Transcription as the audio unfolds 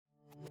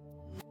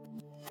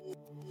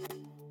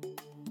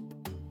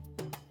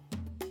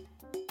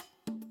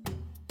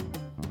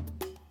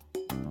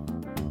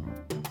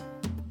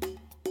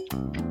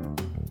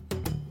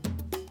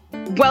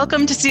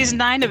Welcome to Season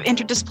 9 of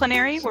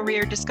Interdisciplinary, where we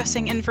are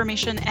discussing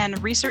information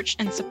and research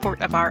in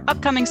support of our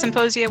upcoming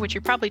symposia, which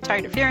you're probably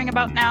tired of hearing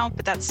about now,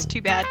 but that's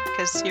too bad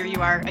because here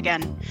you are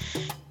again.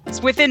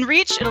 It's within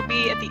reach. It'll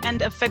be at the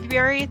end of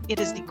February. It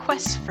is the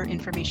Quest for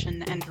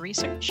Information and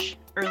Research.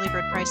 Early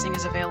bird pricing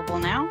is available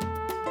now.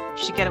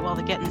 You should get it while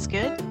the getting's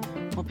good.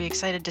 We'll be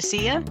excited to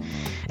see you.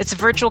 It's a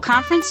virtual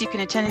conference. You can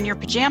attend in your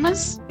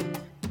pajamas.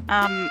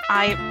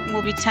 I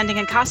will be attending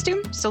in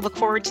costume, so look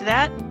forward to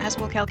that, as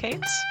will Cal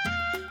Cates.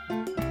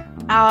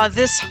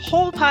 This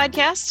whole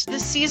podcast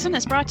this season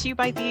is brought to you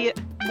by the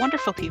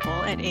wonderful people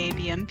at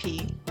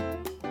ABMP.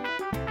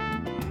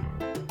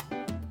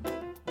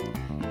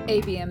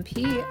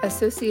 ABMP,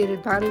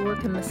 Associated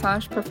Bodywork and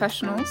Massage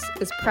Professionals,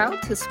 is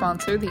proud to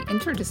sponsor the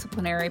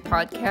interdisciplinary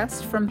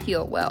podcast from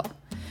HealWell.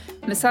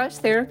 Massage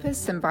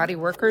therapists and body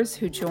workers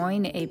who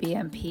join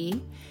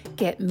ABMP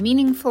get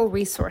meaningful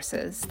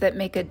resources that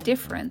make a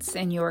difference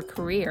in your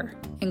career,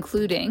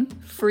 including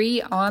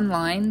free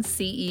online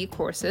CE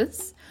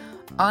courses,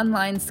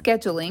 online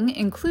scheduling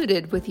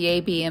included with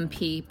the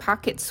ABMP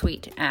Pocket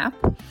Suite app,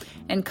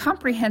 and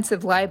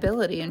comprehensive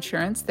liability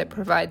insurance that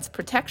provides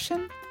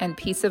protection and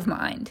peace of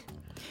mind.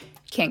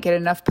 Can't get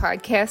enough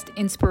podcast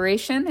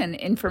inspiration and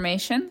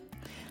information?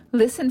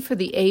 Listen for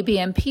the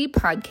ABMP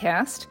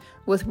podcast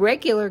with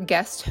regular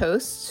guest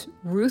hosts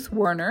Ruth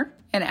Werner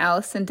and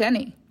Allison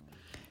Denny.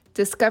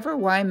 Discover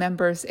why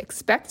members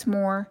expect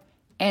more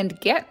and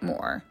get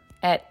more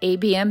at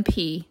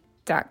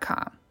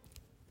abmp.com.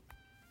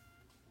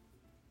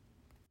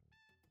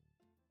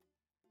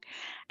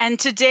 And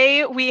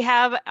today we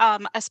have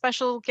a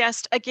special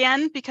guest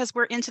again because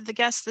we're into the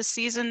guests this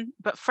season.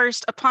 But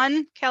first, a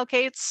pun, Cal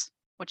Cates,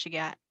 what you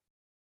got?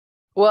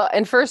 Well,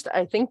 and first,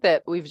 I think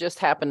that we've just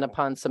happened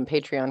upon some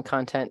Patreon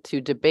content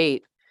to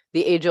debate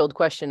the age-old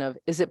question of,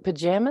 is it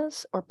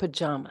pajamas or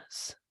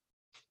pajamas?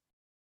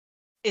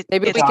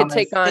 Maybe we could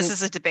take on... This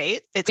is a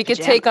debate. We could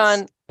take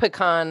on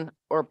pecan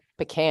or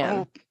pecan.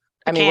 Oh,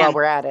 I mean, while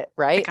we're at it,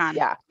 right? Pecan.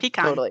 Yeah,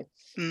 pecan. Totally.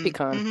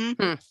 Pecan.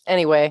 Mm-hmm.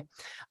 Anyway,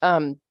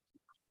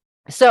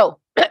 so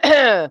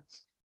I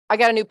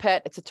got a new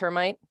pet. It's a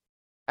termite.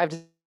 I've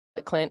just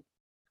Clint.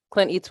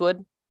 Clint eats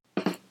wood.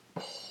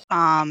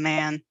 Oh,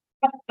 man.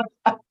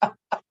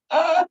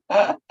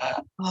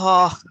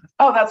 Oh,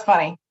 that's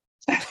funny.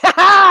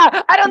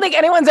 I don't think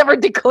anyone's ever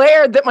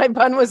declared that my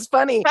pun was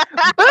funny.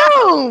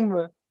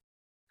 Boom!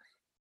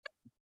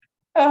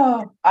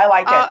 Oh, I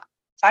like it.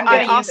 I'm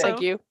going to use it.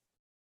 Thank you.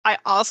 I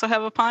also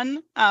have a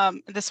pun.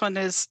 This one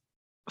is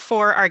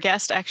for our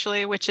guest,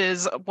 actually, which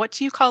is, what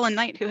do you call a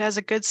knight who has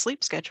a good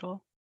sleep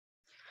schedule?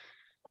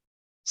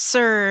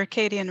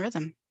 Circadian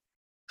rhythm.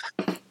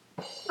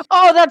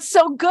 Oh, that's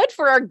so good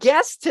for our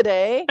guest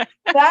today.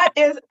 That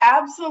is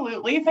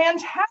absolutely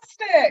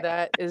fantastic.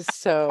 That is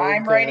so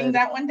I'm good. writing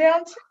that one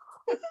down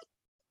too.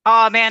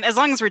 Oh, man, as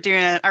long as we're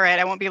doing it. All right,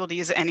 I won't be able to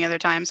use it any other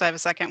time, so I have a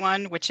second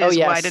one, which is,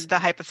 yes. Why did the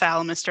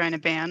hypothalamus join a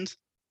band?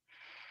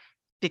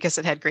 Because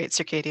it had great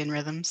circadian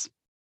rhythms.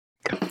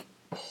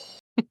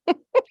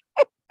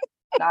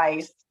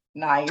 Nice.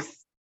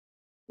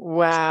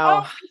 Wow. Oh,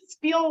 I just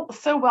feel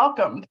so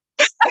welcomed.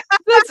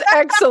 That's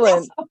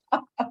excellent.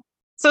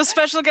 So,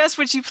 special guest,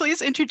 would you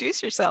please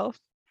introduce yourself?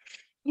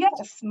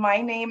 Yes,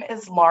 my name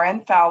is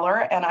Lauren Fowler,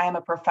 and I am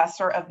a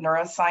professor of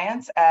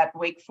neuroscience at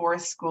Wake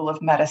Forest School of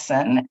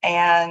Medicine,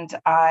 and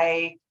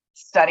I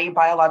study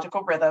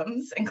biological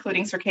rhythms,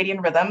 including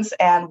circadian rhythms,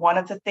 and one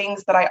of the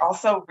things that I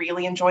also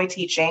really enjoy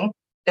teaching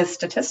is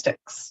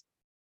statistics.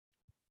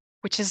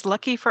 Which is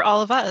lucky for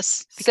all of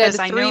us. Because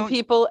said three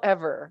people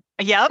ever.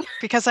 Yep,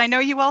 because I know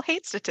you all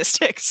hate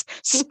statistics.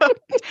 So,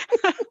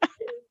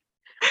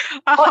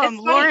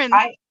 Lauren,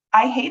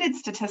 I hated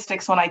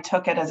statistics when I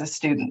took it as a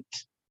student.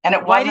 And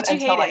it wasn't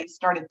until I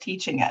started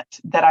teaching it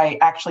that I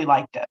actually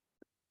liked it.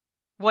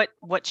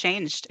 What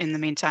changed in the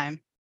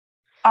meantime?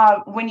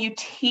 When you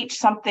teach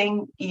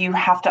something, you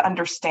have to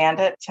understand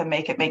it to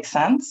make it make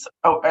sense.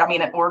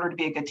 In order to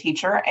be a good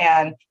teacher.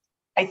 And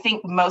I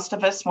think most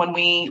of us, when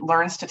we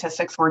learn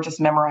statistics, we're just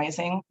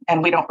memorizing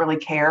and we don't really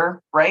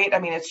care, right? I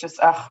mean, it's just,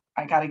 I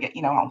got to get,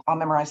 I'll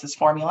memorize this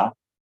formula.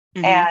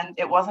 Mm-hmm. And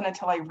it wasn't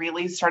until I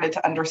really started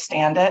to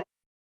understand it.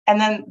 And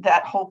then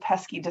that whole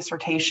pesky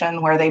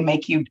dissertation where they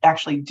make you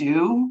actually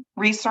do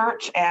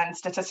research and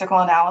statistical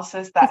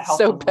analysis, that helped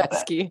so a little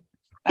pesky. Bit.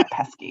 That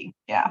pesky,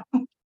 yeah.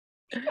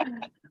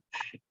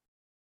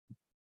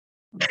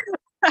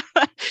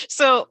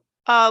 So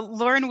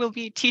Lauren will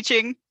be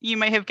teaching, you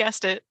may have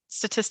guessed it,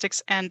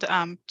 statistics and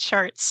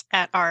charts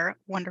at our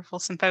wonderful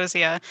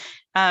symposia.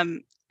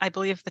 I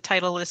believe the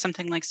title is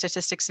something like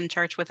Statistics and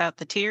Charts Without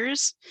the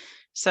Tears.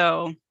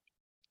 So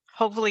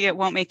hopefully it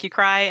won't make you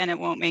cry and it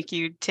won't make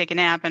you take a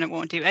nap and it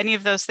won't do any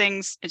of those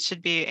things. It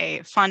should be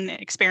a fun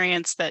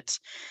experience that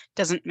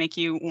doesn't make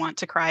you want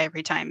to cry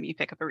every time you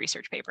pick up a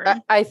research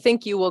paper. I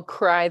think you will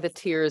cry the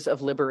tears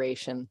of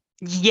liberation.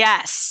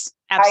 Yes,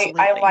 absolutely.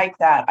 I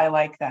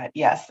like that.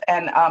 Yes.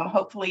 And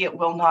hopefully it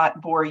will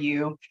not bore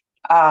you.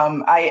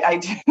 I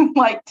do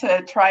like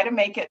to try to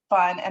make it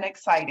fun and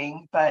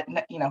exciting, but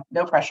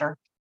no pressure.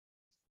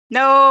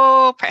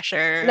 No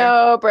pressure.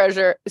 No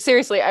pressure.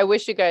 Seriously, I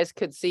wish you guys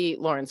could see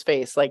Lauren's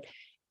face. Like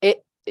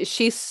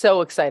she's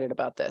so excited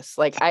about this.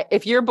 Like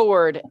if you're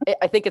bored,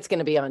 I think it's going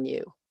to be on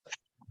you.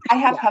 I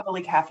have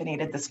heavily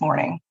caffeinated this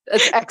morning.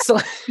 That's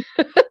excellent.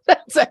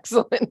 That's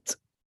excellent.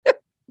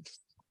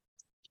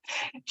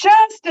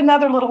 Just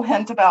another little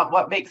hint about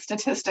what makes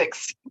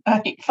statistics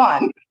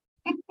fun.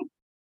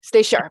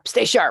 Stay sharp.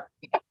 Stay sharp.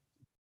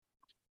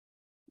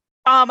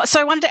 So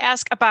I wanted to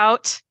ask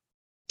about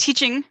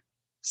teaching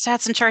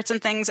stats and charts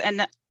and things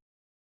and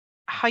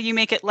how you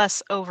make it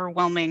less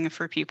overwhelming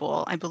for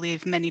people. I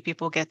believe many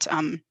people get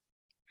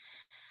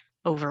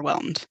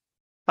overwhelmed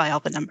by all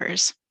the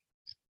numbers.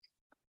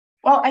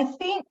 Well, I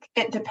think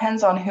it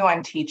depends on who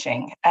I'm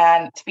teaching.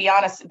 And to be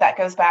honest, that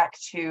goes back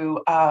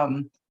to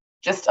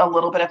just a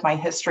little bit of my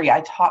history.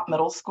 I taught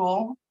middle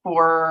school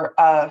for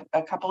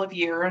a couple of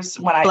years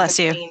when I Bless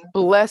you.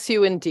 Bless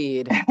you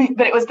indeed.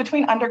 But it was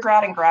between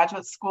undergrad and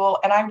graduate school,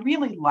 and I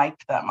really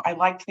liked them. I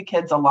liked the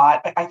kids a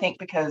lot, but I think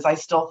because I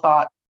still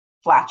thought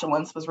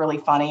flatulence was really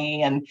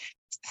funny. And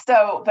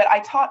so, but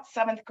I taught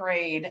 7th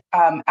grade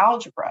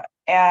algebra,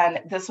 and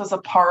this was a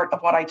part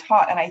of what I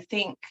taught. And I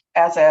think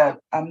as a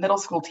middle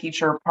school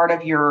teacher, part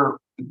of your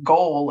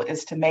goal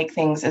is to make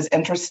things as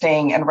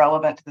interesting and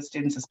relevant to the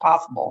students as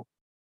possible,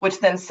 which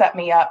then set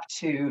me up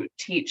to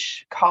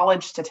teach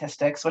college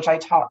statistics, which I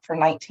taught for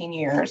 19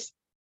 years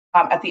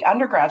at the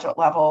undergraduate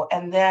level.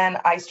 And then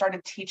I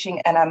started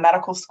teaching in a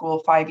medical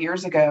school 5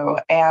 years ago,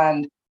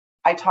 and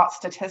I taught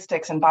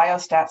statistics and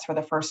biostats for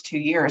the first 2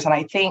 years. And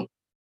I think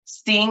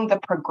seeing the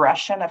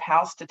progression of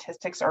how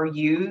statistics are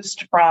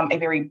used from a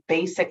very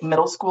basic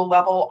middle school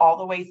level all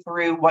the way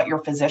through what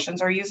your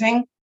physicians are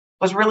using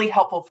was really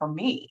helpful for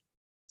me,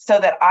 so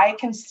that I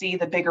can see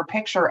the bigger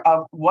picture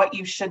of what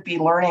you should be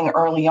learning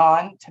early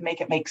on to make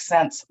it make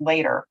sense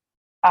later.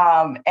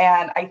 And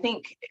I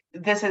think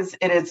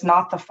it is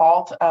not the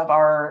fault of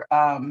our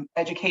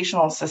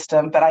educational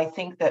system, but I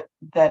think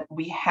that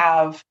we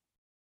have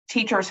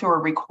teachers who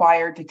are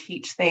required to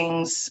teach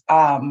things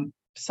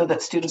so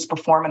that students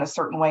perform in a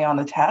certain way on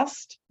the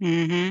test.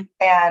 Mm-hmm.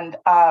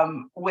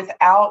 And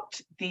without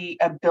the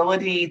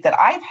ability that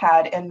I've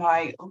had in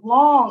my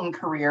long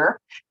career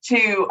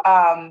to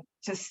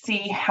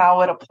see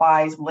how it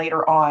applies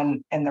later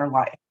on in their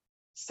life.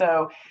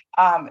 So,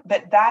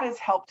 but that has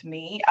helped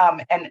me.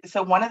 And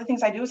so one of the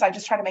things I do is I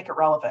just try to make it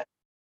relevant.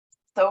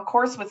 So of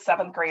course, with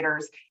 7th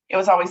graders, it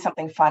was always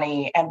something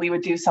funny. And we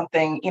would do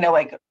something,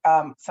 like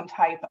some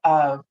type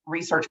of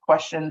research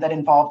question that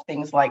involved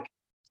things like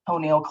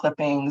toenail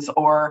clippings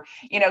or,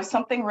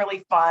 something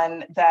really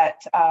fun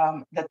that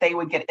they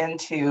would get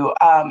into.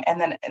 And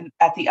then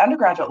at the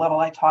undergraduate level,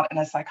 I taught in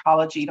a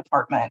psychology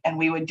department, and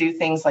we would do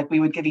things like we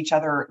would give each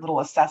other little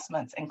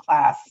assessments in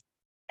class,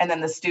 and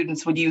then the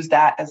students would use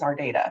that as our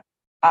data.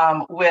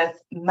 With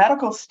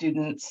medical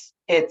students,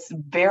 it's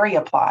very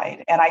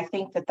applied. And I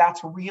think that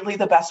that's really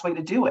the best way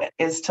to do it,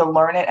 is to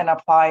learn it and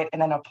apply it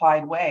in an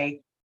applied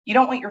way. You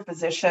don't want your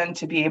physician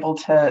to be able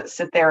to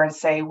sit there and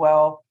say,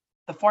 well,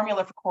 the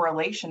formula for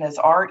correlation is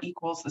R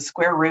equals the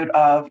square root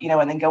of,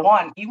 and then go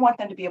on. You want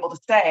them to be able to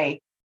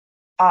say,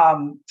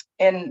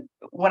 and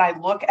when I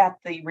look at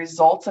the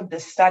results of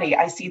this study,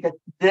 I see that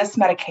this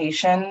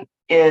medication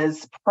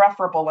is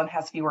preferable and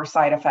has fewer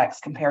side effects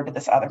compared to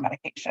this other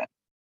medication.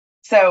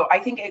 So I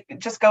think it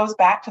just goes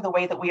back to the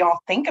way that we all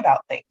think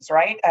about things,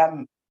 right?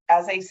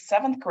 As a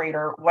 7th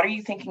grader, what are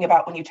you thinking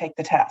about when you take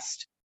the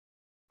test?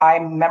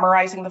 I'm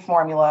memorizing the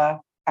formula.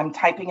 I'm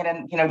typing it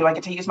in, do I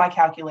get to use my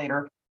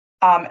calculator?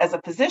 As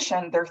a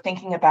physician, they're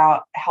thinking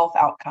about health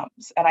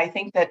outcomes. And I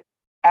think that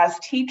as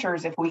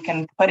teachers, if we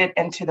can put it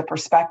into the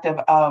perspective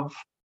of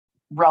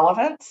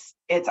relevance,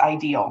 it's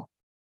ideal.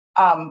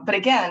 But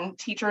again,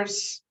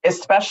 teachers,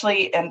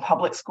 especially in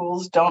public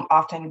schools, don't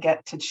often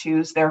get to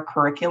choose their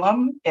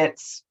curriculum.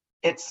 It's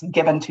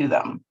given to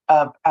them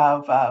of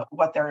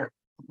what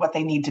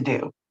they need to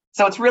do.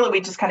 So it's really, we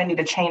just kind of need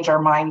to change our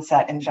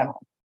mindset in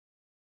general.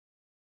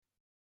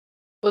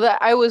 Well,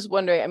 I was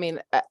wondering,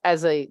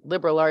 as a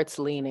liberal arts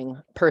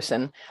leaning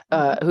person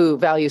who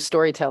values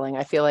storytelling,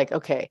 I feel like,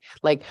 okay,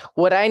 like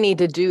what I need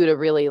to do to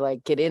really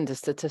get into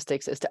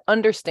statistics is to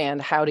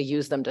understand how to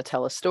use them to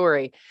tell a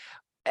story.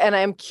 And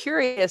I'm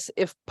curious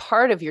if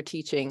part of your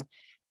teaching,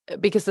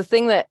 because the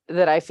thing that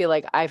I feel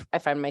like I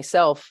find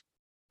myself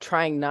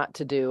trying not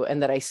to do,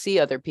 and that I see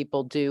other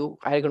people do,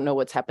 I don't know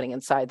what's happening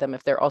inside them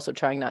if they're also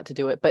trying not to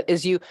do it, but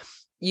is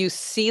you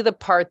see the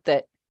part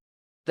that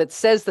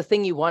says the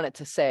thing you want it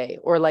to say,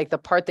 or the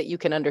part that you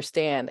can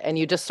understand, and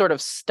you just sort of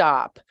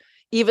stop,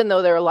 even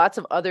though there are lots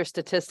of other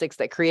statistics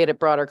that create a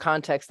broader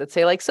context that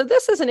say so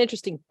this is an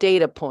interesting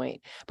data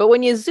point. But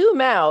when you zoom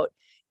out,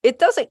 it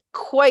doesn't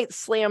quite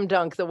slam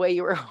dunk the way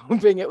you were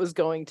hoping it was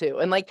going to.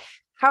 And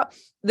how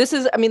this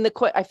is,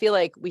 I feel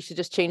like we should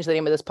just change the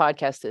name of this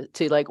podcast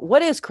to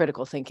what is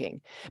critical thinking?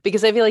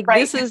 Because I feel like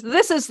right.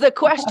 this is the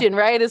question,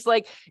 right? It's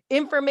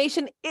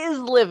information is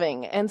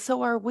living, and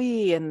so are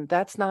we. And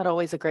that's not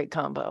always a great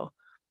combo.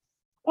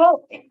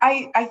 Well,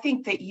 I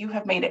think that you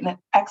have made it an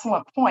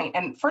excellent point.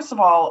 And first of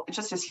all,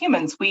 just as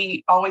humans,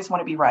 we always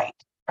want to be right.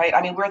 right?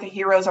 I mean, we're the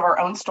heroes of our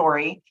own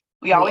story.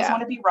 We always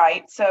want to be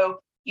right. So,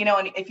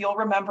 and if you'll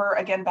remember,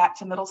 again, back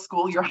to middle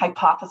school, your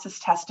hypothesis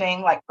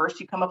testing, like first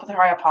you come up with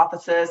your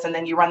hypothesis and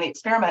then you run the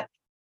experiment.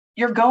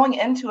 You're going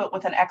into it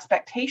with an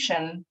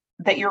expectation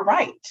that you're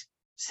right.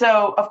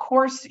 So, of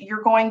course,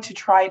 you're going to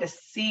try to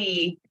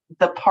see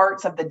the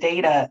parts of the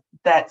data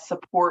that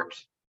support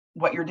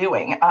what you're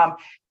doing. And I'm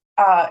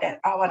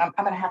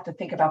going to have to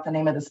think about the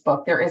name of this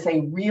book. There is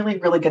a really,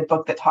 really good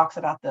book that talks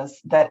about this,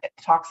 that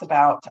talks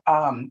about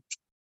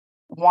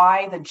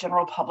why the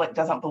general public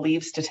doesn't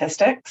believe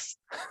statistics.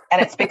 And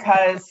it's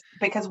because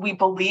we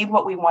believe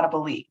what we want to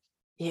believe.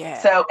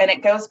 Yeah. So, and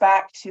it goes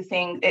back to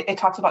things, it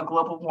talks about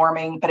global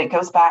warming, but it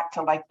goes back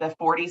to like the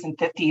 40s and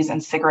 50s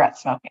and cigarette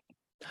smoking.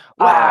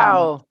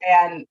 Wow.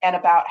 And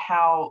about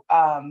how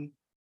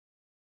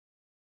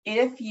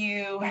if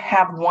you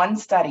have one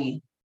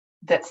study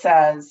that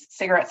says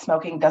cigarette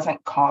smoking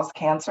doesn't cause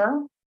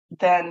cancer,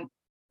 then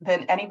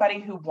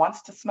anybody who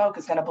wants to smoke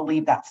is going to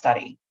believe that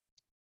study.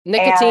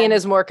 Nicotine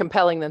is more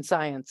compelling than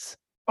science.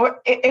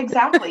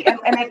 Exactly.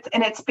 and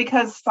it's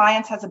because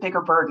science has a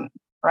bigger burden,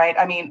 right?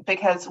 I mean,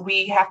 because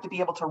we have to be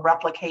able to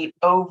replicate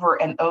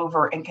over and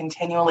over and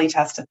continually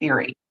test a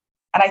theory.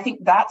 And I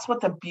think that's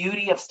what the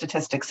beauty of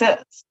statistics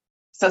is.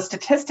 So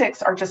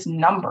statistics are just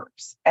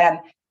numbers. And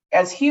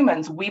as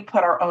humans, we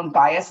put our own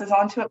biases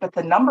onto it, but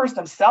the numbers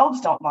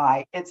themselves don't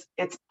lie. It's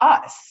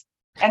us.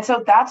 And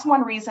so that's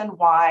one reason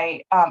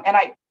why, and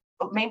I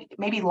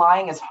maybe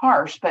lying is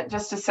harsh, but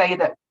just to say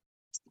that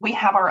we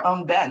have our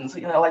own bends,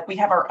 like we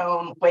have our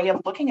own way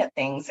of looking at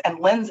things and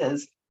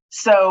lenses.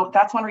 So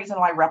that's one reason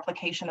why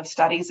replication of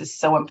studies is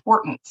so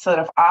important. So that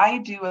if I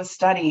do a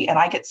study and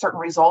I get certain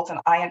results and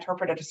I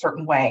interpret it a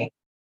certain way,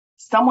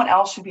 someone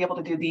else should be able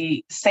to do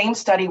the same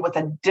study with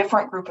a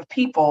different group of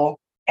people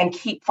and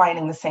keep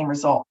finding the same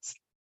results.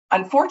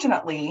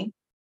 Unfortunately,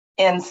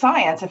 in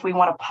science, if we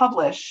want to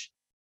publish,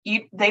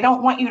 they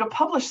don't want you to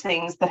publish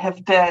things that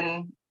have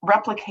been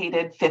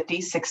replicated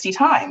 50, 60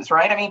 times,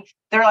 right? I mean,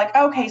 they're like,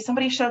 okay,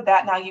 somebody showed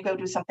that, now you go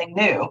do something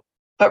new.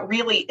 But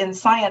really, in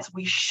science,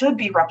 we should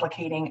be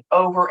replicating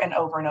over and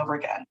over and over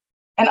again.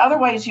 And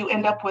otherwise, you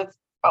end up with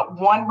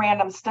one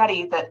random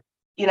study that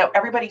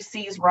everybody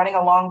sees running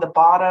along the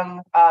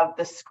bottom of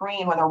the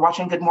screen when they're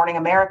watching Good Morning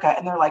America,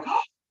 and they're like,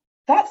 oh,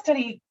 that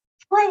study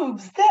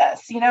proves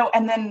this,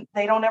 and then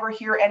they don't ever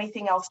hear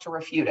anything else to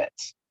refute it.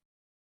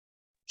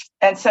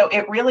 And so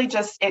it really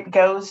it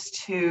goes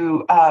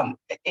to,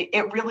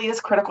 it really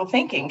is critical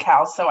thinking,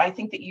 Cal. So I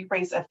think that you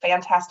raise a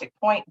fantastic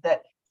point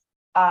that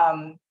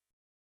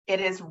it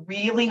is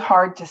really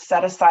hard to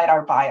set aside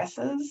our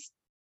biases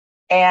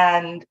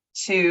and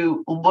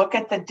to look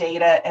at the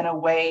data in a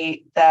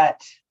way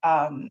that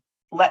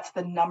lets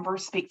the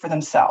numbers speak for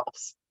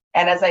themselves.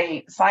 And as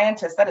a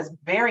scientist, that is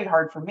very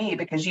hard for me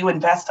because you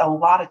invest a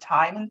lot of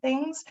time in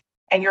things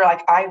and you're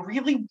like, I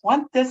really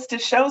want this to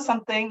show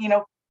something,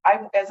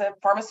 as a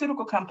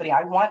pharmaceutical company,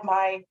 I want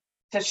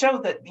to show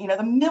that,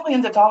 the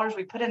millions of dollars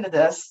we put into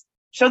this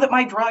show that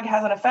my drug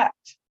has an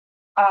effect.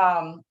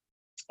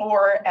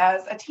 Or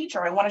as a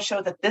teacher, I want to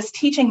show that this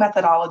teaching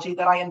methodology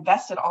that I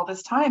invested all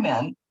this time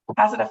in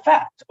has an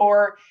effect.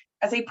 Or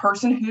as a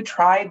person who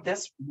tried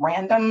this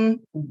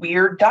random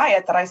weird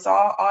diet that I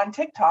saw on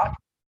TikTok,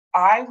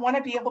 I want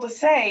to be able to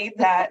say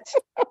that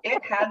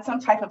it had some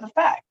type of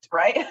effect,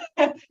 right?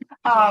 And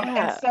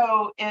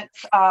so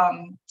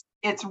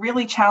it's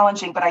really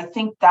challenging, but I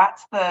think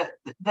that's the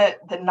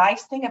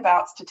nice thing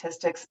about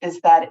statistics is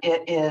that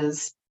it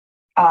is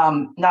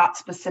not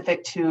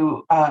specific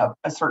to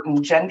a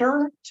certain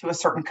gender, to a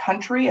certain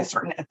country, a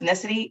certain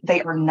ethnicity.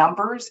 They are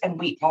numbers, and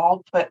we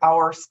all put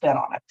our spin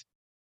on it.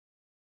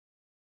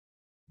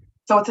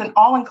 So it's an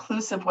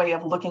all-inclusive way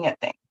of looking at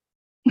things.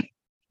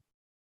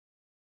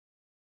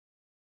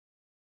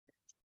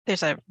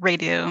 There's a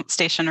radio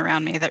station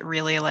around me that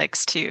really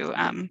likes to,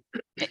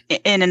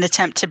 in an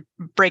attempt to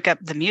break up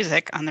the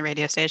music on the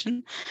radio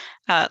station,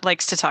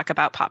 likes to talk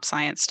about pop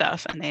science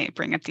stuff. And they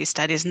bring up these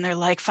studies and they're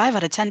like, 5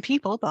 out of 10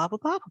 people, blah, blah,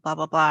 blah, blah,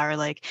 blah, blah. Or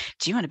like,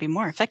 do you want to be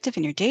more effective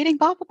in your dating?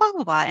 Blah, blah, blah,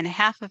 blah, blah. And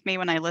half of me,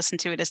 when I listen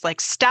to it, is like,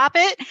 stop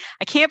it.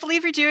 I can't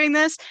believe you're doing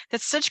this.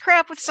 That's such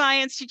crap with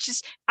science.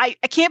 I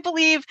can't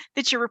believe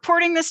that you're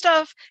reporting this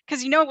stuff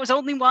because it was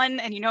only one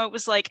and it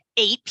was like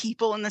 8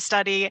 people in the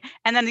study.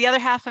 And then the other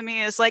half of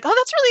me is like, oh,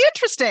 that's really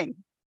interesting.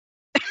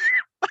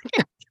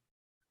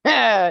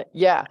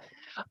 Yeah.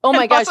 Oh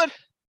my gosh.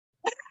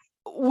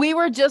 We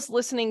were just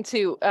listening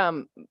to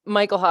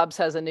Michael Hobbs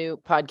has a new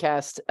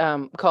podcast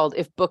called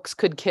If Books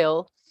Could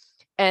Kill.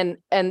 And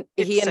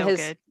he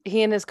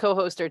and his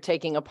co-host are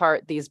taking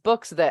apart these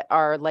books that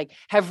are like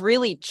have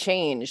really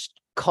changed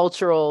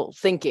cultural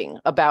thinking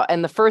about.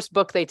 And the first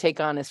book they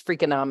take on is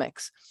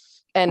Freakonomics.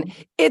 And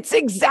it's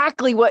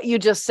exactly what you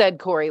just said,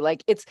 Corey.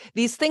 Like it's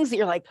these things that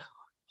you're like,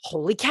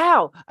 holy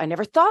cow, I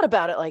never thought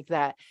about it like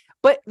that.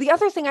 But the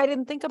other thing I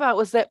didn't think about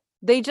was that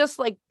they just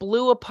like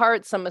blew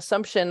apart some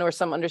assumption or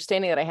some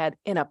understanding that I had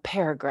in a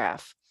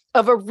paragraph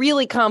of a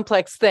really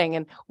complex thing.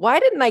 And why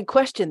didn't I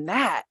question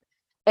that?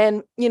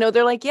 And,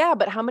 they're like, yeah,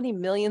 but how many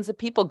millions of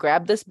people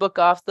grabbed this book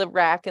off the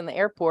rack in the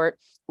airport,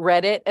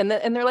 read it? And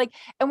they're like,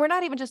 and we're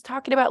not even just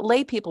talking about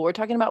lay people. We're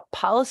talking about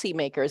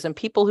policymakers and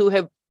people who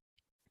have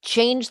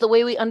changed the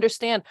way we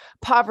understand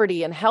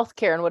poverty and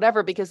healthcare and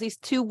whatever, because these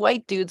two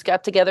white dudes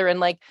got together and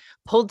like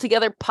pulled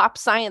together pop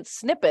science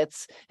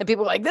snippets. And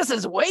people were like, this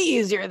is way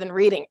easier than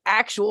reading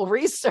actual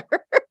research.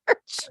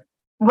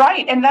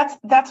 Right. And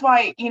that's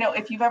why,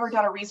 if you've ever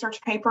done a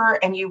research paper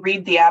and you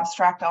read the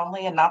abstract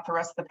only and not the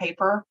rest of the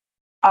paper,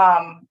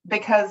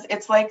 because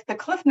it's like the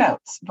Cliff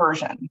Notes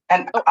version,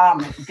 and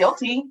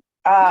guilty.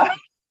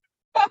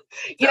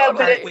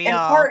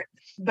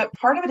 But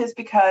part of it is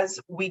because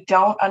we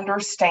don't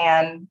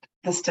understand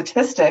the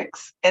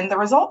statistics in the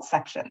results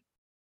section.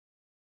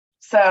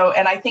 So,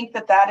 and I think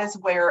that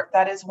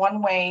is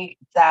one way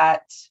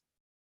that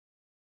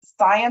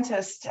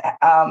scientists,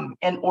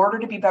 in order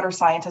to be better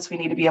scientists, we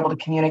need to be able to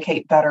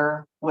communicate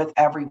better with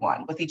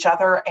everyone, with each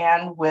other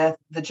and with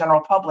the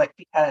general public,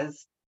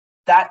 because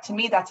that, to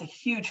me, that's a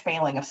huge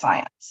failing of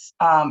science.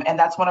 And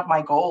that's one of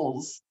my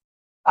goals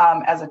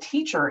as a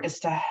teacher, is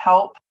to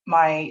help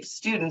my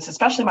students,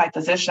 especially my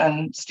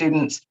physician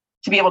students,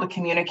 to be able to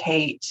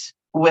communicate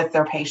with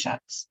their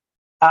patients.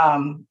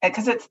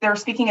 Because they're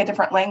speaking a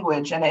different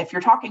language. And if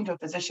you're talking to a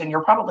physician,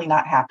 you're probably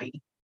not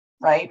happy,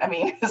 right? I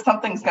mean,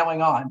 something's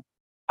going on.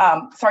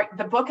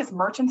 The book is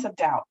Merchants of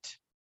Doubt.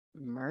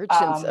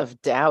 Merchants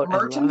of Doubt.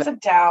 Merchants of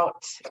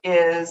Doubt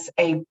is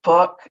a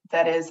book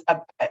that is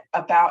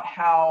about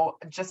how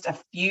just a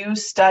few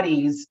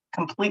studies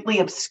completely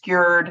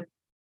obscured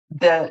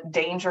the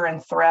danger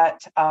and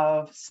threat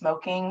of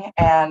smoking,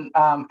 and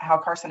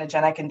how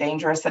carcinogenic and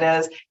dangerous it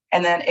is.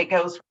 And then it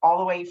goes all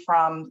the way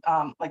from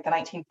like the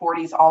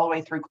 1940s all the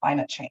way through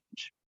climate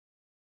change.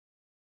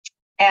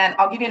 And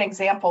I'll give you an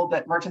example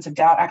that Merchants of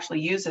Doubt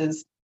actually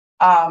uses,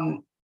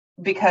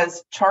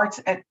 because charts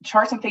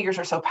and figures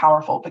are so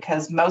powerful,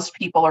 because most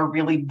people are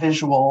really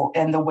visual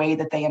in the way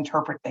that they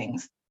interpret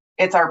things.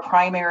 It's our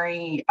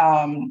primary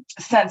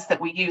sense that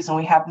we use, and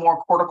we have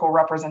more cortical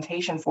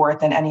representation for it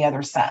than any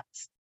other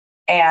sense.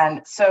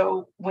 And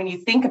so when you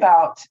think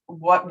about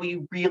what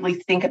we really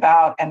think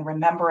about and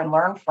remember and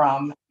learn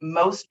from,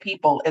 most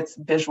people, it's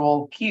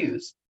visual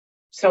cues.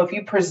 So if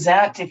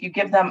you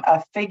give them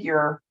a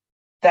figure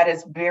that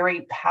is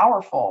very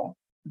powerful,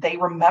 they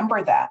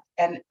remember that,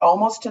 and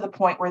almost to the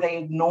point where they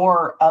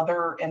ignore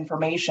other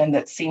information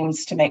that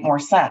seems to make more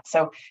sense.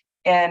 So,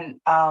 and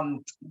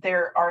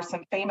there are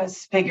some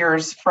famous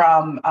figures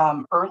from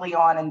early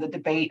on in the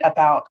debate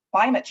about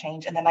climate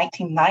change in the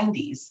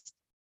 1990s,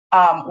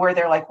 where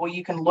they're like, well,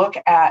 you can look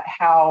at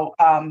how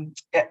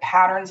it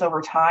patterns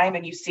over time,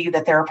 and you see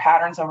that there are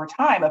patterns over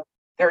time.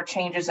 There are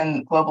changes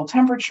in global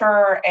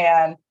temperature,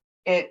 and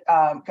it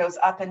goes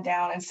up and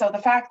down. And so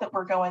the fact that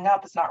we're going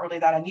up is not really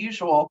that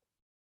unusual.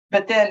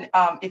 But then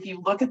if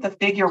you look at the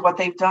figure, what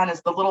they've done is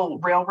the little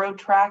railroad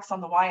tracks on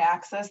the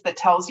y-axis that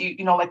tells you,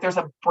 like there's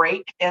a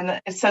break in,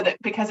 so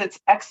that because it's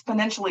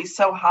exponentially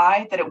so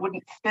high that it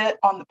wouldn't fit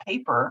on the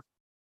paper,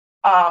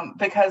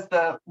 because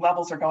the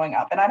levels are going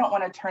up. And I don't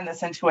want to turn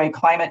this into a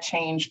climate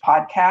change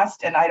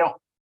podcast. And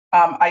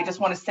I just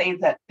want to say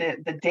that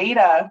the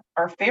data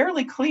are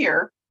fairly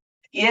clear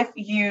if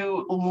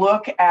you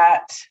look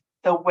at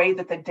the way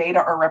that the data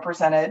are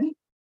represented,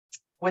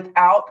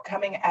 without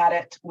coming at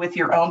it with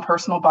your own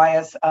personal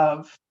bias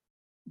of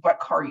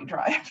what car you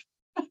drive.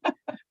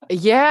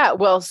 Yeah,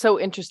 well, so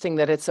interesting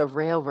that it's a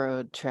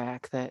railroad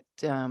track that,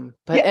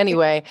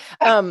 anyway,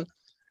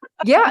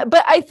 yeah,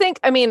 but I think,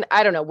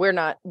 I don't know, we're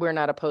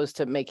not opposed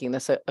to making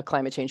this a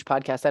climate change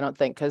podcast, I don't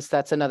think, because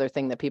that's another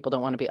thing that people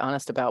don't want to be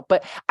honest about.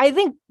 But I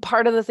think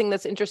part of the thing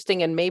that's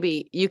interesting, and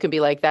maybe you can be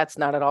like, that's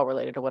not at all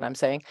related to what I'm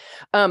saying.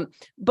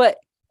 But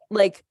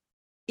like,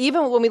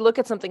 even when we look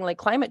at something like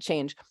climate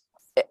change,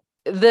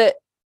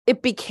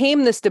 it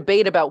became this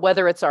debate about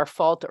whether it's our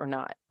fault or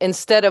not,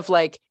 instead of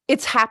like,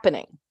 it's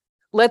happening,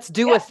 let's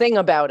do a thing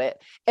about it.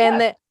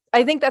 And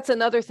I think that's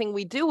another thing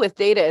we do with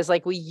data, is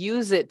like we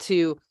use it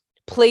to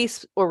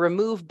place or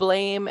remove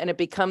blame, and it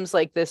becomes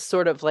like this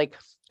sort of like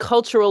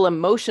cultural,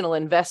 emotional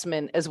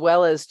investment, as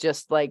well as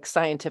just like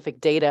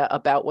scientific data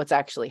about what's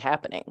actually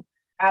happening.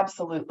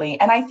 Absolutely.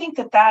 And I think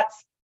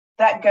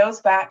that goes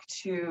back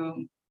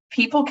to,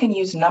 people can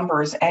use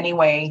numbers any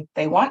way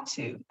they want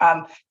to.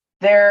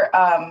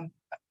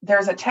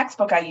 There's a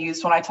textbook I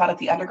used when I taught at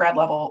the undergrad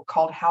level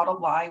called How to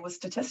Lie with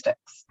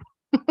Statistics.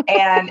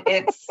 And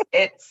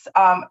it's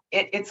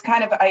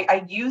kind of,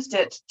 I used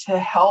it to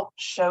help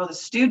show the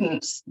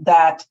students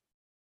that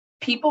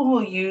people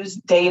will use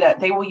data,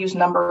 they will use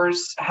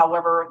numbers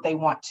however they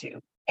want to.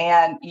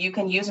 And you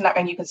can use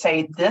and you can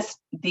say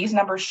these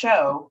numbers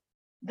show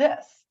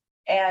this.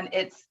 And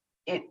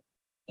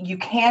you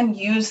can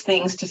use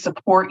things to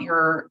support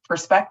your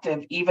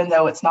perspective, even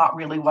though it's not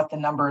really what the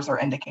numbers are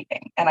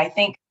indicating. And I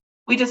think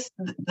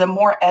the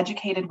more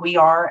educated we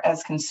are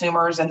as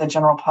consumers and the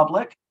general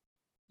public,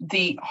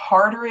 the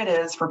harder it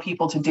is for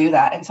people to do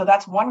that. And so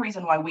that's one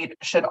reason why we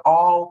should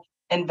all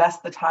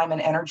invest the time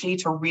and energy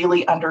to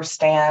really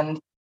understand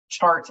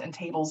charts and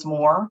tables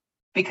more,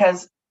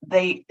 because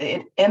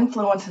it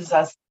influences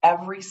us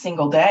every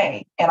single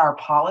day in our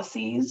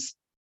policies,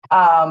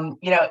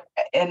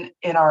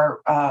 in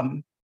our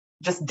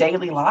just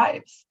daily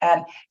lives.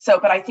 And so,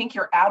 but I think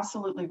you're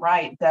absolutely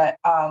right that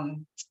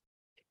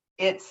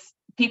it's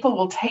people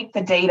will take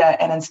the data,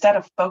 and instead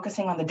of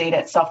focusing on the data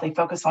itself, they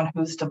focus on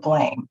who's to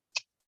blame.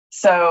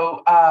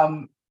 So,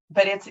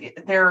 but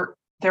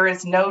there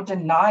is no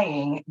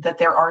denying that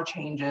there are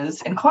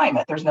changes in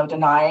climate. There's no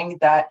denying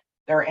that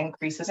there are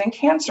increases in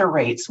cancer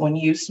rates when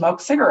you smoke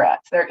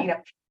cigarettes.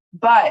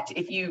 But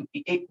if you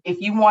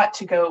want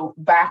to go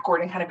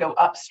backward and kind of go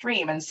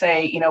upstream and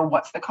say,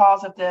 what's the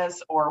cause of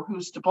this or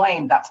who's to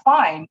blame, that's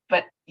fine.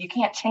 But you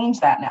can't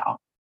change that now.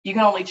 You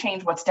can only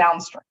change what's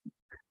downstream.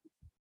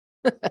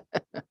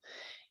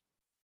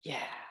 Yeah.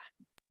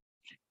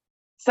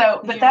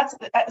 So, but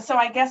so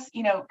I guess,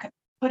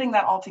 putting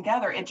that all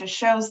together, it just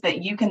shows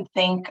that you can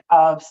think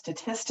of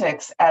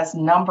statistics as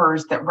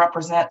numbers that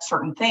represent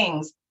certain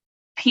things.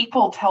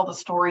 People tell the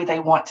story they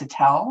want to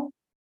tell.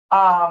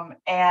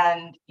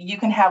 And you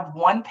can have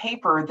one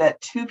paper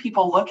that two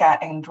people look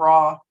at and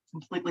draw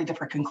completely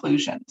different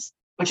conclusions,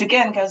 which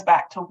again goes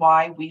back to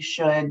why we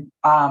should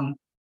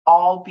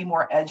all be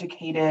more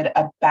educated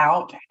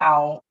about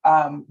how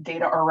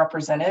data are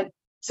represented,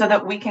 so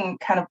that we can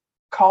kind of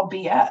call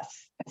BS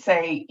and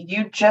say,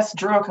 you just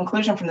drew a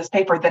conclusion from this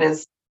paper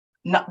that's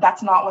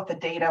not what the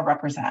data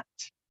represent.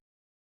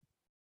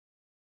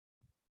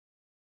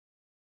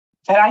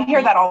 And I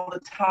hear that all the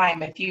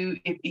time.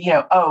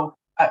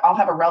 I'll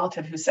have a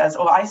relative who says,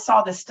 "Oh, I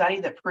saw this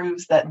study that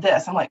proves that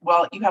this." I'm like,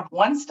 well, you have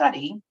one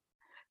study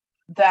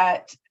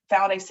that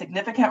found a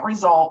significant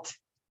result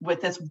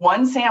with this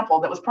one sample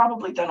that was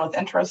probably done with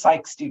intro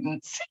psych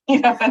students,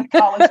 in a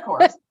college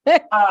course.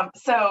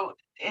 So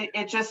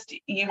it just,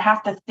 you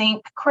have to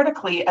think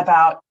critically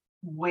about,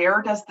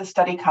 where does the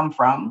study come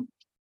from?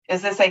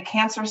 Is this a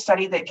cancer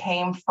study that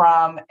came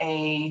from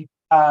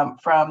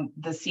from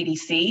the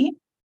CDC,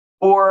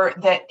 or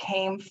that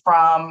came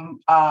from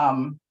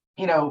RJ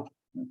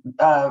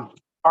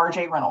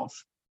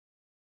Reynolds?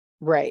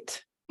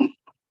 Right.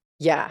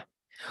 Yeah.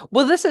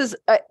 Well, this is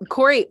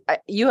Corey,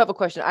 you have a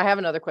question. I have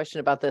another question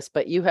about this,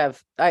 but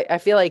I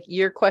feel like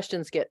your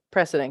questions get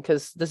precedent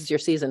because this is your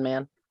season,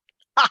 man.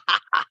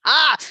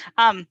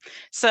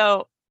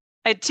 So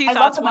I had two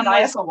thoughts. One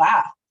was a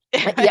laugh.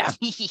 Yeah.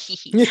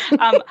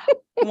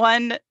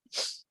 One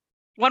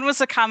was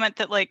a comment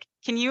that,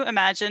 can you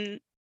imagine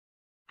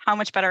how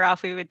much better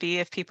off we would be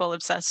if people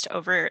obsessed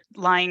over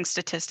lying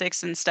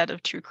statistics instead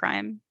of true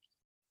crime?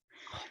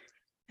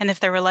 And if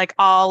there were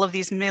all of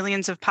these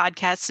millions of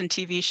podcasts and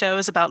TV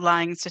shows about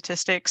lying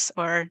statistics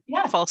or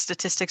false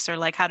statistics, or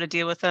how to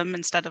deal with them,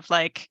 instead of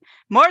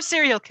more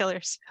serial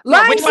killers.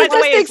 Lying which, by the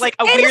way, is a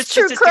weird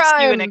statistics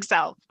view in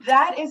Excel.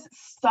 That is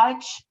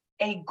such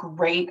a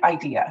great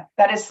idea.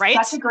 That is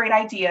such a great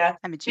idea,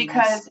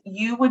 because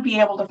you would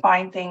be able to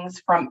find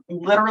things from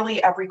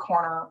literally every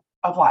corner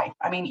of life.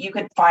 I mean, you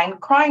could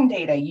find crime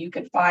data, you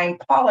could find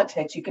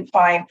politics, you could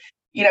find,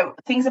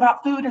 things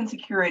about food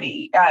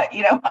insecurity,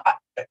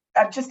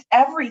 just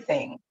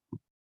everything,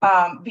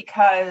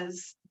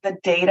 because the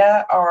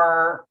data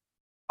are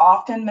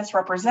often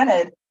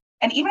misrepresented.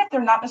 And even if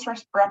they're not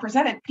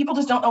misrepresented, people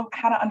just don't know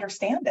how to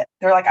understand it.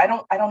 They're like, I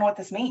don't know what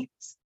this means.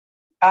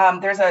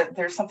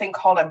 There's something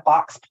called a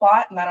box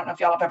plot, and I don't know if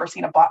y'all have ever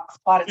seen a box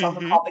plot. It's also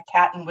called the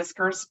cat and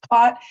whiskers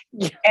plot.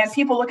 Yes. And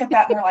people look at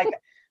that and they're like,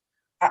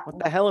 what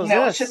the hell is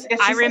this? It's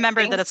just I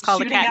remember that it's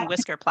called the cat and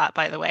whisker plot,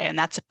 by the way, and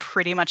that's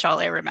pretty much all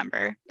I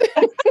remember.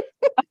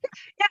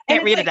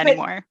 Can't read it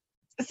anymore.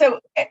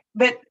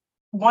 But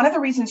one of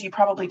the reasons you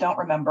probably don't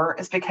remember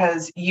is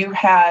because you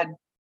had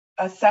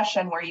a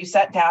session where you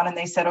sat down and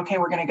they said, okay,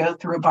 we're going to go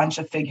through a bunch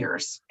of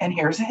figures, and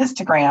here's a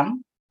histogram,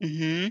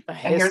 and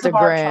here's a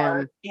bar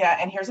chart,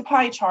 and here's a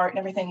pie chart and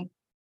everything.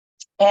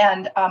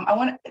 And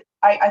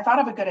I thought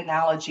of a good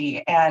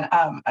analogy, and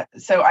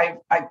so I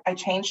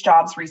changed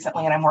jobs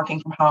recently, and I'm working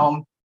from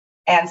home,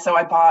 and so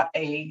I bought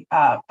a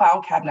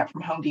file cabinet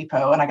from Home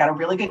Depot, and I got a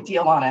really good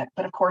deal on it,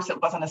 but of course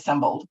it wasn't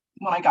assembled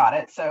when I got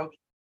it. So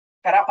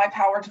got out my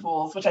power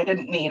tools, which I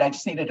didn't need. I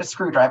just needed a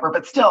screwdriver,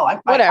 but still,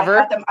 I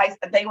had them.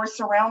 They were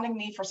surrounding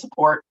me for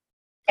support,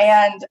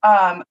 and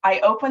I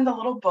opened the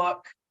little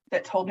book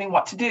that told me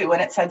what to do,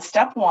 and it said,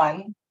 step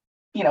 1,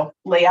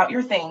 lay out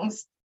your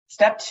things.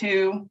 Step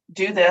 2,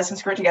 do this and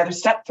screw it together.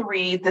 Step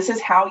 3, this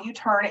is how you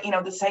turn it.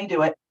 This is how you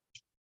do it.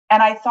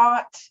 And I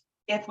thought,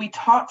 if we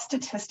taught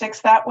statistics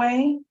that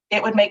way,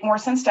 it would make more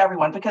sense to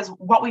everyone, because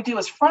what we do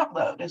is front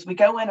load. As we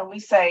go in and we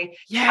say,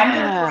 I'm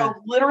going to throw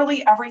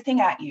literally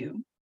everything at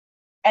you.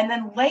 And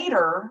then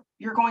later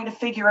you're going to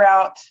figure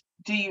out,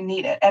 do you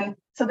need it? And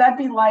so that'd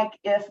be like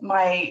if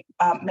my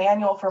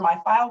manual for my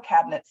file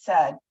cabinet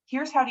said,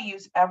 here's how to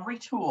use every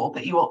tool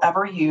that you will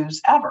ever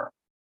use ever.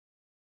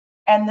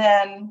 And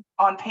then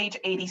on page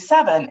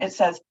 87, it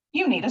says,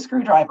 you need a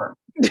screwdriver.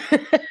 So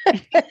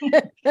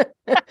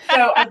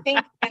I think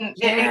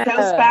it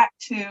goes back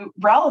to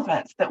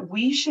relevance, that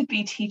we should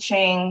be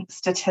teaching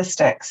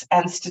statistics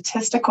and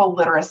statistical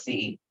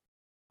literacy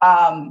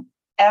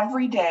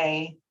every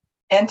day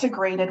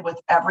integrated with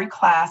every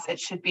class. It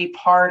should be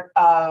part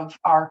of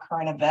our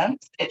current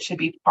events. It should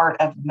be part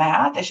of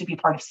math. It should be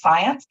part of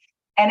science.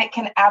 And it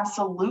can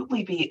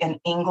absolutely be in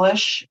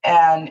English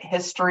and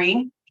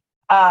history.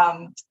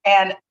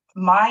 And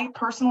my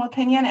personal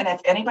opinion, and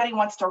if anybody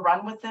wants to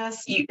run with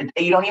this, you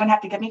don't even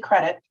have to give me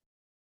credit.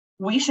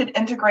 We should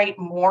integrate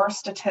more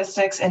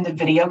statistics into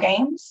video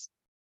games,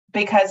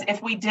 because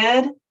if we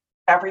did,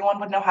 everyone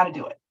would know how to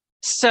do it.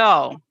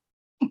 So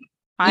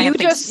I have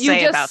things to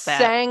say about that. You just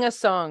sang a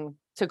song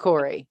to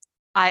Corey.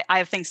 I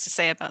have things to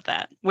say about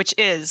that, which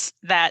is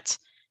that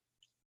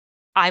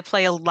I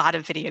play a lot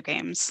of video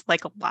games,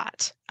 like a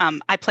lot.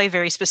 I play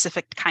very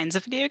specific kinds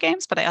of video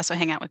games, but I also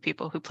hang out with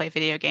people who play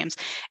video games.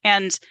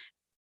 And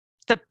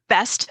the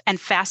best and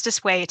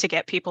fastest way to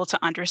get people to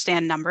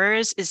understand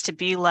numbers is to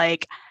be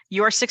like,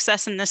 your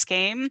success in this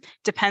game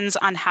depends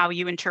on how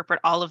you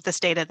interpret all of this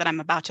data that I'm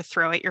about to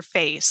throw at your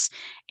face.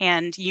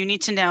 And you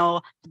need to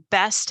know the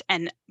best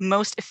and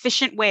most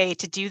efficient way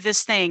to do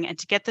this thing and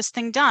to get this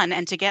thing done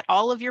and to get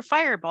all of your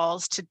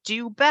fireballs to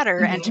do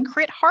better and to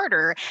crit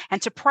harder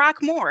and to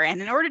proc more.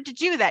 And in order to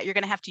do that, you're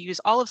going to have to use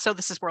so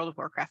this is World of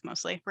Warcraft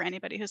mostly for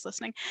anybody who's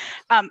listening.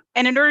 And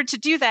in order to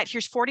do that,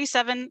 here's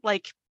 47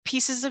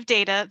 pieces of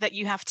data that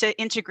you have to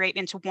integrate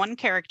into one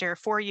character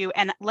for you.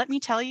 And let me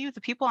tell you,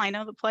 the people I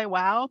know that play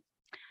WoW,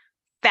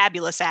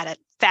 fabulous at it.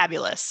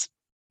 Fabulous.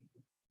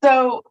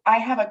 So I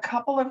have a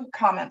couple of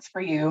comments for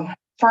you.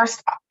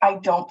 First, I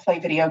don't play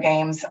video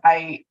games.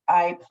 I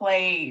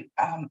play,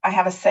 I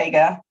have a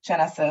Sega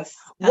Genesis.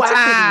 That's a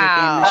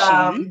video game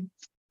machine.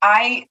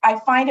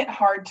 I find it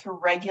hard to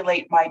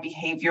regulate my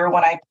behavior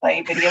when I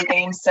play video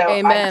games. So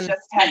Amen. I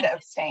just had to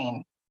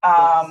abstain.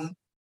 I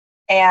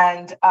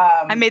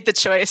made the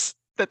choice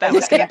that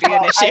was going to be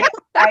an issue.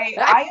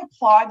 I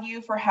applaud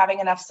you for having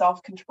enough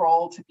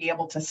self-control to be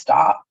able to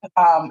stop,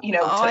 for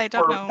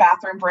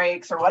bathroom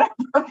breaks or whatever.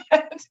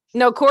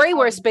 No, Corey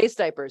wears space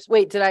diapers.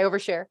 Wait, did I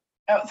overshare?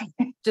 Oh,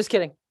 just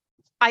kidding.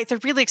 They're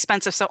really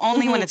expensive, so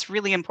only when it's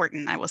really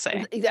important, I will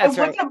say. I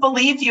wouldn't have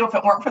believed you if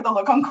it weren't for the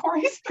look on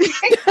Corey's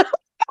face.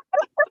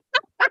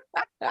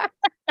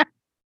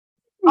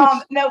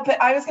 No,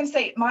 but I was going to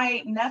say,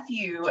 my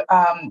nephew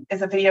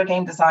is a video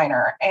game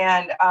designer,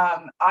 and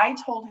I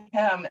told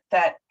him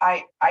that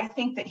I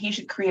think that he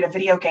should create a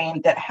video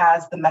game that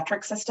has the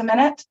metric system in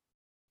it,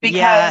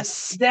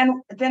 because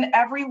then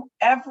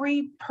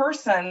every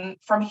person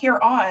from here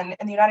on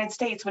in the United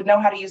States would know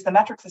how to use the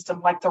metric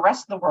system like the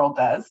rest of the world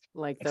does,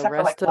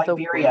 except for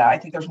Liberia. I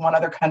think there's one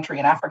other country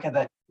in Africa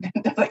that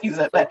doesn't use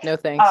it. But no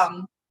thanks.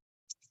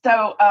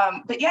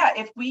 But yeah,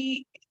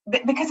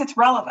 because it's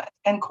relevant.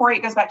 And Corey,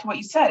 it goes back to what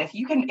you said. If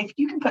you can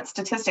put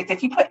statistics,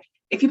 if you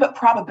put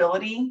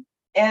probability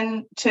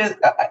into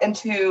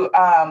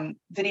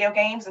video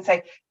games and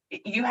say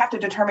you have to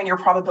determine your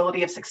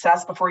probability of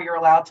success before you're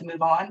allowed to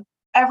move on,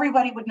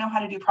 everybody would know how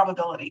to do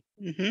probability.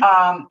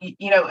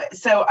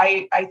 So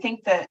I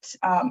think that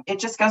it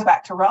just goes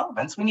back to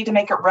relevance. We need to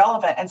make it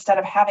relevant instead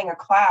of having a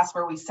class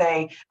where we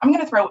say, I'm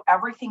going to throw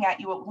everything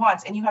at you at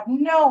once, and you have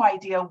no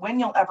idea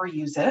when you'll ever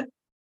use it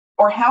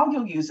or how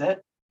you'll use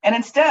it. And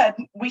instead,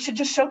 we should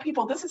just show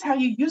people this is how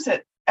you use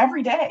it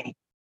every day.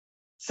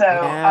 So,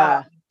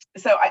 what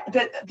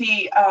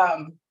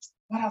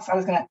else I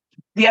was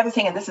the other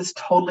thing, and this is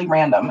totally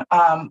random,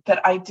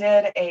 but I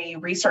did a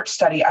research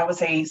study. I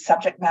was a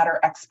subject matter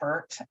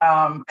expert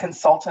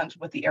consultant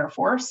with the Air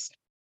Force.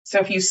 So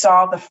if you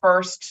saw the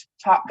first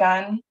Top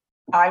Gun,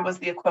 I was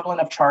the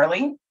equivalent of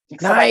Charlie.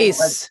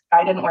 Nice.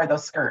 I didn't wear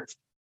those skirts.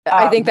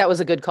 I think that was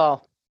a good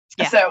call.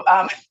 Yeah. So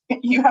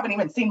you haven't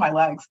even seen my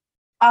legs.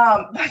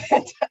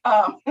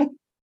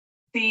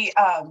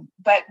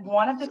 But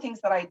one of the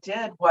things that I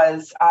did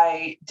was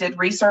I did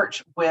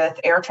research with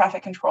air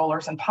traffic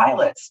controllers and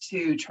pilots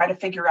to try to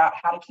figure out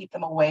how to keep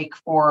them awake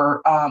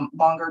for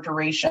longer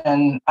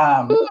duration,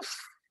 when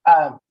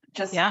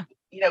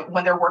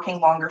they're working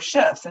longer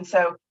shifts. And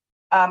so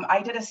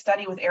I did a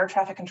study with air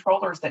traffic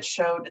controllers that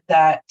showed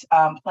that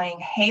playing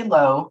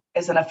Halo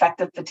is an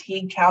effective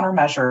fatigue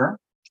countermeasure.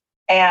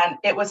 And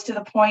it was to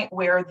the point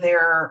where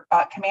their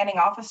commanding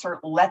officer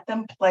let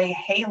them play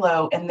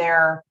Halo in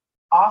their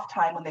off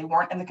time when they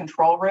weren't in the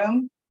control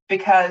room,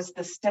 because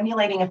the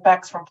stimulating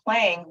effects from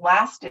playing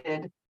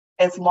lasted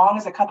as long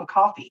as a cup of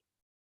coffee.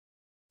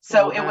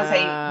 So It was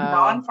a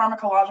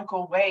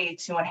non-pharmacological way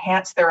to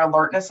enhance their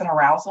alertness and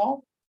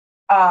arousal.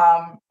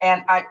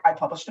 And I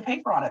published a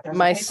paper on it.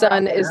 My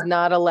son is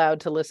not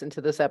allowed to listen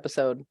to this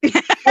episode.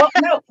 Well,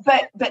 no,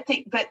 but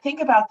think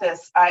about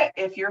this.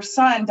 If your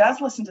son does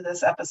listen to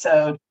this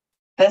episode,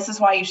 this is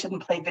why you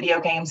shouldn't play video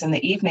games in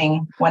the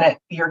evening when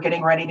you're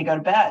getting ready to go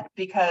to bed,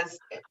 because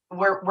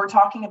we're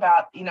talking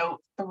about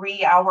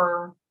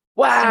 3-hour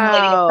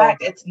stimulating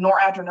effect. It's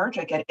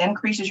noradrenergic. It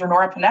increases your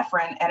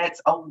norepinephrine, and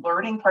it's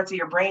alerting parts of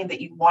your brain that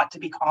you want to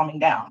be calming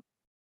down.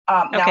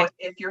 Now,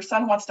 if your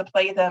son wants to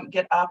play them,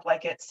 get up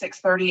like at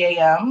 6:30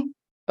 a.m.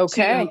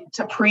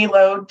 To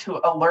preload to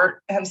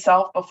alert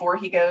himself before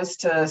he goes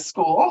to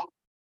school.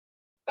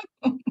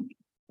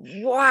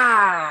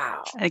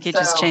 Wow. I think it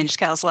just changed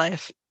Cal's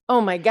life. Oh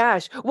my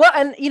gosh. Well,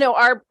 and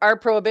our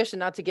prohibition,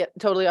 not to get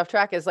totally off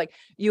track, is like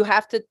you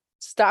have to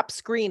stop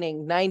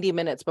screening 90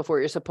 minutes before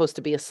you're supposed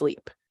to be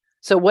asleep.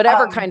 So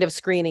whatever kind of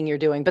screening you're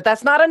doing, but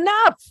that's not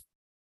enough.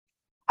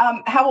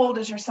 How old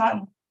is your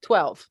son?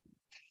 12.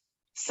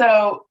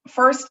 So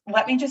first,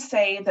 let me just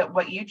say that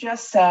what you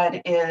just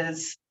said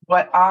is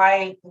what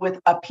with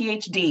a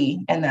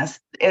PhD in this,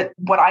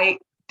 what I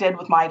did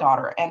with my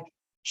daughter. And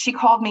she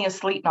called me a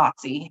sleep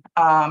Nazi.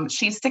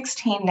 She's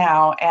 16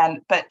 now,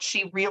 but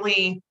she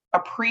really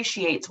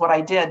appreciates what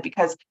I did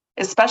because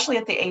especially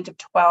at the age of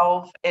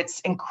 12, it's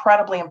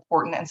incredibly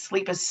important. And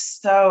sleep is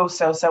so,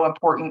 so, so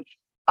important.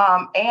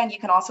 And you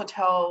can also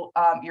tell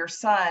your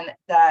son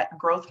that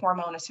growth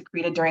hormone is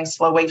secreted during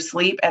slow wave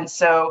sleep. And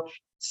so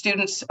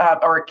students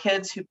or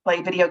kids who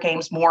play video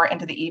games more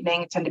into the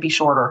evening tend to be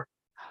shorter.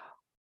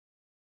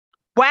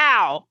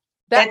 Wow.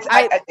 The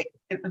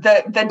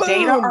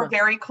data are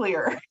very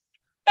clear.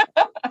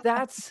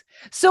 That's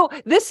so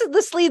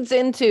this leads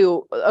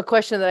into a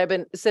question that I've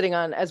been sitting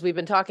on as we've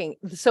been talking.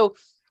 So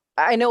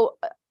I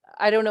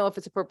don't know if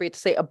it's appropriate to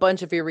say a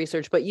bunch of your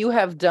research, but you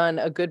have done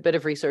a good bit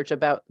of research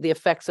about the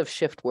effects of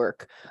shift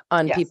work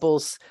on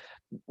people's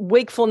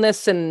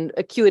wakefulness and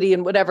acuity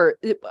and whatever.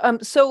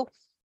 So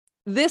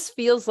this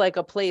feels like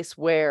a place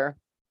where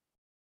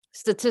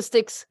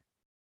statistics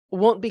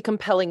won't be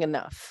compelling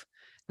enough,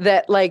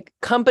 that like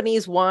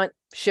companies want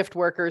shift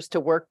workers to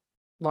work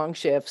long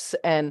shifts,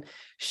 and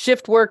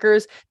shift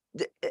workers,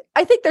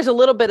 I think there's a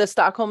little bit of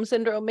Stockholm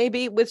syndrome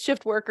maybe with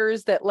shift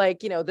workers that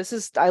like,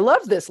 I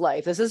love this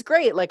life. This is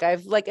great. Like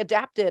I've like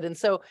adapted. And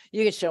so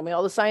you can show me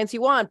all the science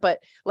you want, but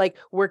like,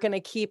 we're going to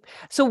keep.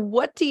 So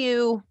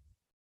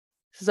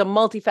this is a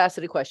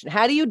multifaceted question.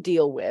 How do you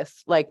deal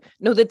with like,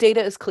 no, the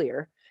data is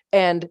clear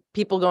and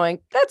people going,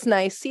 that's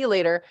nice. See you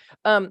later.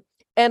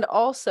 And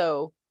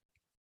also,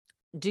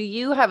 do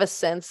you have a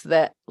sense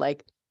that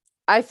like,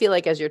 I feel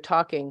like as you're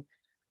talking,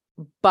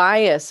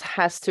 bias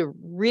has to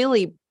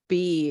really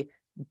be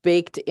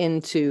baked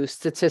into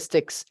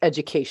statistics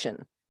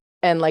education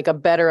and like a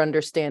better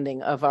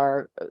understanding of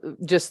our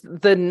just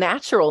the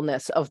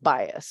naturalness of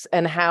bias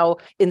and how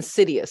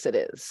insidious it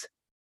is.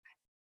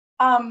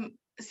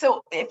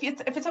 So if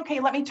it's okay,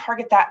 let me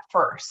target that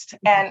first.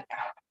 And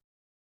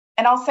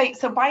I'll say,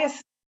 so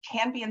bias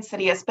can be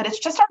insidious, but it's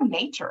just our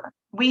nature.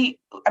 We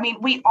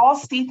all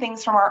see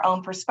things from our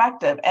own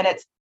perspective, and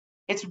it's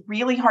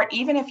really hard.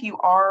 Even if you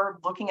are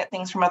looking at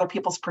things from other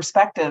people's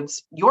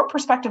perspectives, your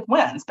perspective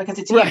wins because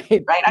it's you,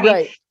 right? I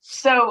mean,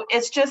 so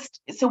it's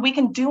just, so we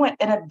can do it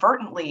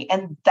inadvertently.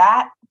 And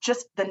that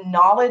just the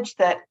knowledge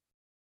that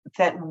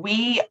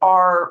we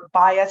are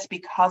biased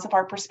because of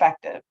our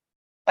perspective.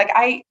 Like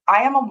I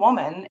am a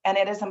woman, and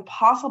it is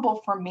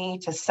impossible for me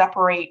to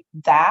separate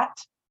that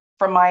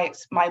from my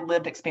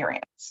lived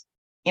experience,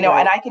 and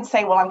I can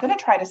say, well, I'm going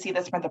to try to see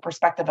this from the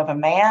perspective of a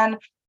man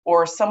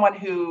or someone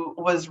who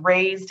was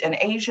raised in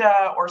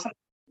Asia or something.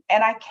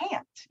 And I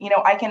can't,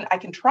 I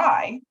can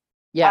try,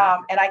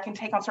 and I can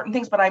take on certain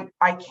things, but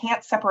I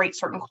can't separate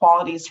certain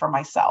qualities from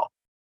myself.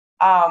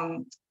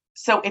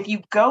 So if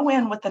you go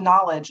in with the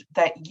knowledge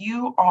that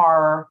you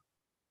are,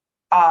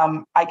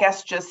 I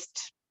guess,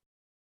 just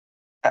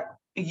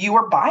you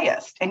are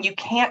biased and you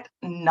can't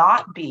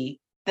not be,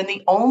 then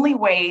the only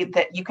way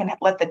that you can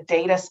let the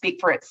data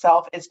speak for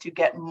itself is to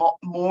get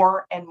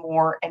more and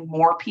more and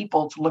more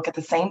people to look at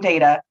the same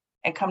data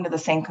and come to the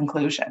same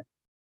conclusion,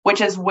 which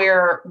is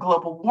where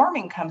global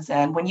warming comes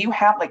in. When you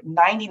have like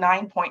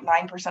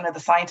 99.9% of the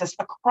scientists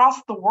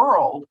across the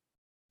world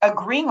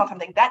agreeing on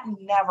something, that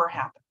never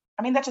happened.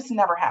 I mean, that just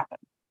never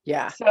happened.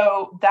 Yeah.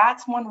 So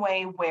that's one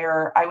way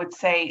where I would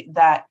say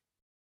that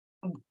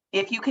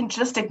if you can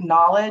just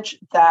acknowledge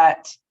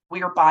that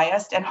we are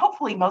biased, and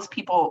hopefully most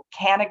people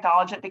can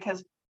acknowledge it,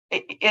 because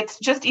it's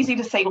just easy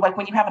to say, like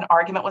when you have an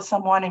argument with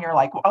someone and you're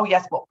like, oh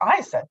yes, well,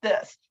 I said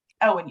this.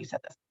 Oh, and you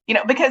said this,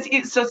 because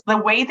it's just the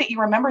way that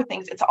you remember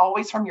things, it's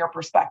always from your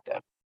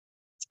perspective.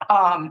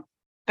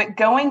 But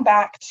going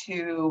back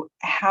to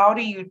how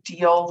do you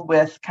deal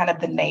with kind of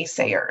the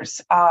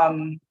naysayers?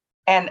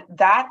 And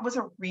that was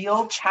a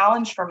real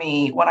challenge for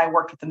me when I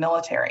worked with the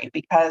military,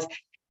 because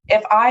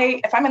if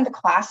I'm in the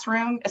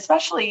classroom,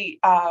 especially,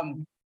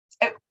 I'm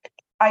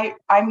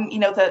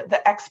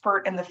the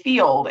expert in the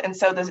field, and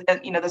so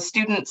the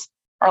students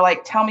are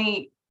like, tell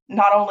me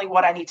not only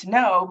what I need to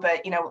know,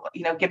 but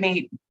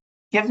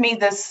give me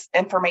this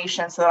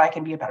information so that I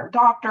can be a better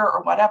doctor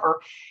or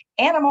whatever.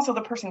 And I'm also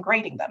the person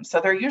grading them,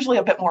 so they're usually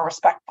a bit more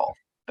respectful.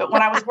 But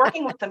when I was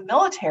working with the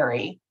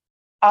military,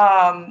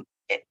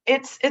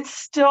 it's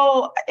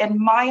still,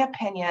 in my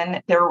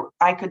opinion,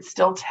 I could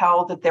still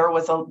tell that there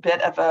was a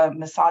bit of a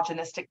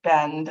misogynistic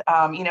bend,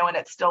 and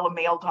it's still a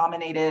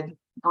male-dominated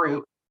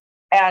group.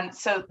 And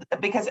so,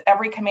 because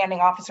every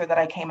commanding officer that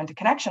I came into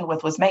connection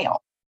with was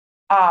male.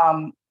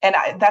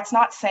 That's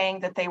not saying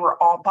that they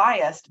were all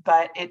biased,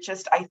 but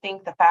I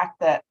think the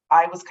fact that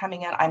I was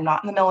coming in, I'm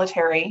not in the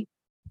military,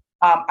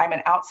 I'm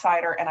an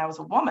outsider, and I was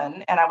a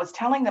woman, and I was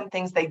telling them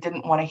things they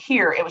didn't want to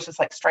hear. It was just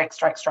like strike,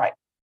 strike, strike.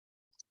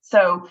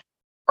 So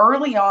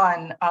early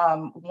on,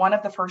 one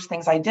of the first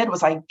things I did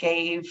was I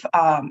gave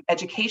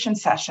education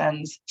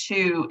sessions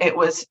to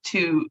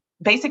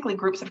basically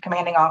groups of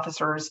commanding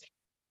officers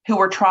who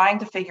were trying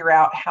to figure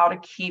out how to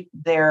keep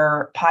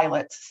their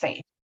pilots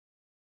safe.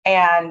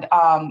 And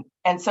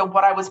so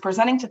what I was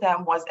presenting to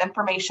them was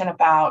information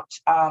about,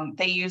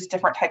 they use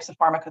different types of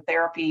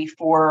pharmacotherapy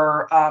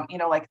for,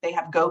 like they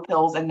have go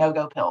pills and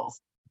no-go pills.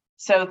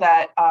 So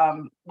that,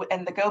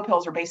 and the go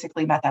pills are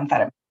basically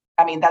methamphetamine.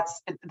 I mean,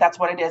 that's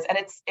what it is. And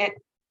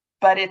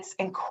but it's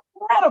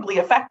incredibly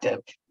effective.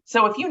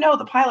 So if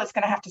the pilot's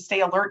going to have to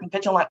stay alert and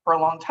vigilant for a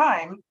long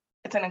time,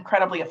 it's an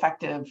incredibly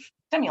effective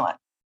stimulant.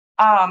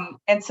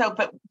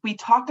 But we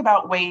talked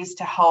about ways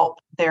to help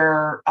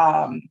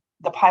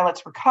the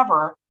pilots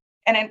recover,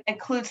 and it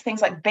includes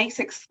things like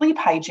basic sleep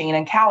hygiene.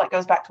 And Cal, it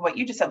goes back to what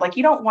you just said. Like,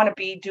 you don't want to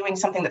be doing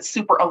something that's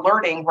super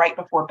alerting right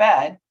before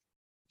bed.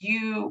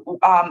 You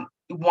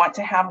want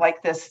to have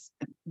like this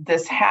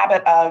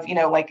habit of,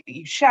 like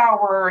you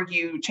shower,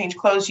 you change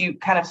clothes, you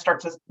kind of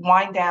start to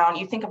wind down.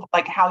 You think of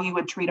like how you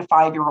would treat a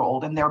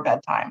 5-year-old in their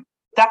bedtime.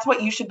 That's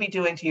what you should be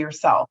doing to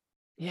yourself.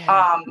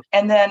 Yeah.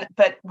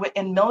 But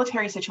in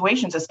military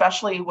situations,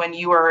 especially when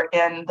you are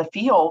in the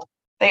field,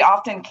 they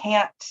often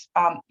can't,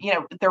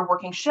 they're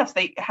working shifts.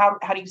 How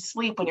do you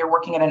sleep when you're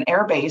working at an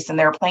air base and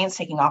there are planes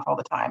taking off all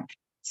the time?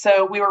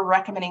 So we were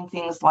recommending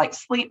things like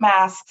sleep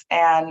masks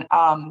and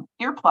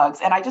earplugs.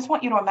 And I just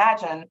want you to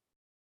imagine,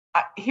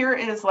 here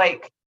is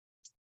like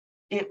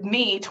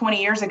me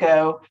 20 years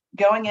ago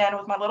going in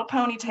with my little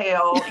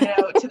ponytail,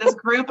 to this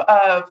group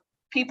of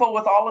people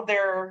with all of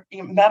their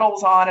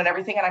medals on and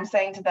everything. And I'm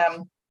saying to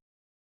them,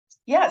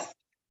 yes,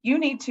 you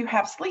need to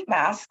have sleep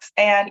masks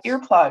and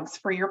earplugs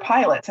for your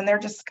pilots. And they're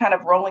just kind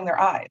of rolling their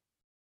eyes.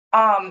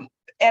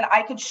 And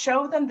I could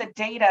show them the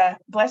data,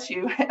 bless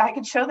you, I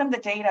could show them the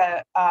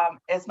data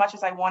as much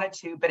as I wanted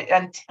to, but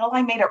until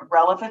I made it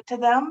relevant to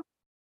them,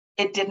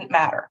 it didn't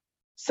matter.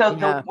 So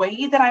the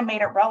way that I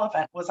made it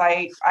relevant was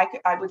I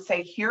would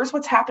say, here's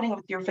what's happening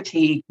with your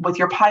fatigue, with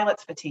your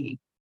pilot's fatigue.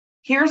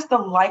 Here's the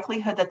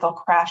likelihood that they'll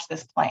crash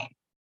this plane.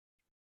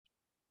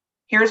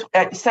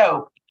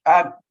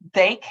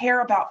 They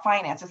care about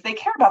finances. They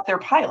care about their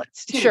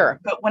pilots too. Sure.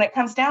 But when it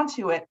comes down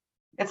to it,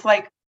 it's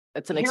like,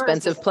 it's an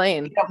expensive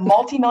plane,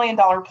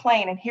 multi-million-dollar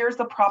plane. And here's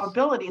the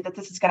probability that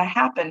this is going to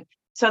happen.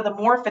 So the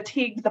more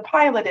fatigued the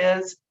pilot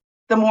is,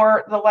 the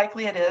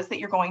likely it is that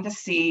you're going to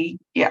see,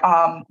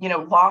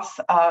 loss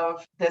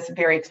of this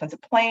very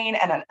expensive plane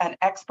and an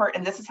expert.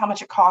 And this is how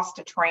much it costs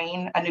to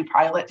train a new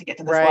pilot to get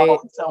to this level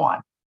and so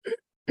on.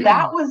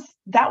 That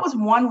was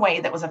one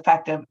way that was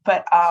effective.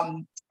 But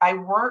I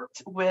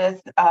worked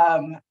with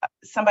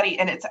somebody,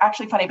 and it's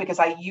actually funny because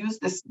I use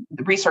this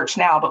research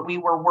now, but we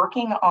were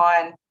working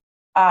on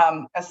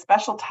a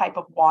special type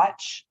of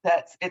watch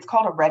it's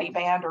called a Ready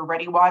Band or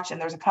Ready Watch.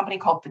 And there's a company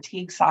called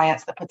Fatigue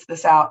Science that puts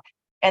this out.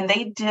 And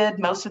they did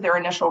most of their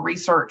initial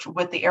research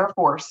with the Air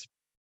Force.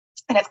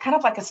 And it's kind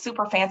of like a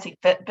super fancy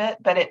Fitbit,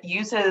 but it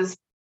uses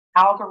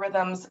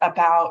algorithms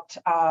about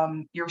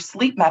your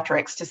sleep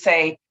metrics to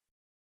say,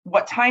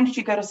 what time did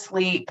you go to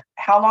sleep?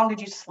 How long did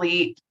you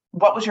sleep?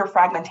 What was your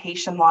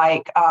fragmentation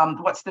like?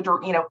 What's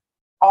the,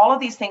 all of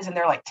these things. And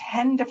there are like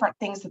 10 different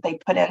things that they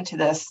put into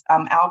this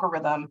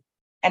algorithm.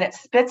 And it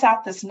spits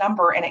out this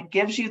number and it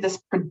gives you this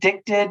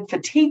predicted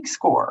fatigue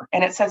score.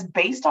 And it says,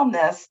 based on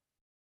this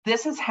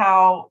is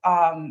how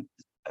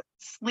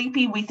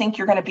sleepy we think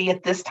you're going to be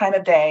at this time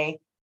of day.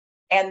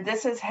 And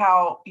this is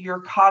how your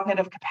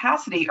cognitive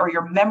capacity or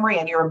your memory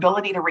and your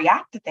ability to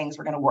react to things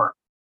are going to work.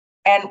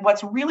 And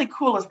what's really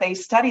cool is they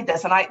studied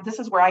this. And this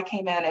is where I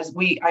came in, as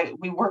we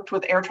worked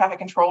with air traffic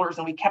controllers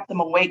and we kept them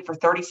awake for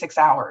 36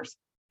 hours.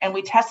 And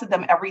we tested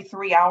them every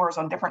 3 hours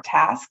on different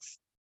tasks.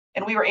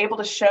 And we were able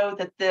to show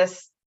that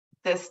this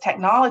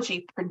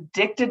technology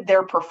predicted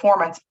their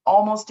performance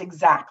almost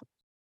exactly.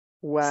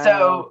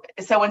 Wow.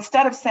 So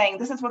instead of saying,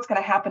 this is what's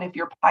going to happen if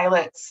your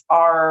pilots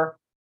are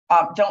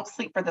don't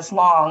sleep for this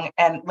long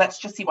and let's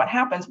just see what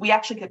happens, we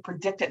actually could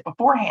predict it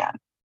beforehand.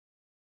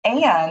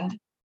 And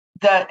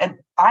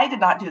I did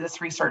not do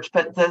this research,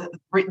 but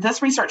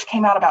this research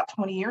came out about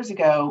 20 years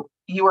ago.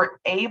 You were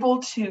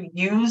able to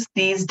use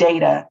these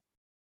data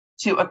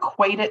to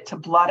equate it to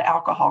blood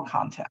alcohol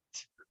content.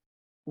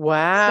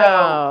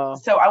 Wow.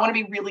 So I want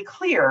to be really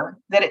clear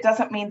that it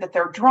doesn't mean that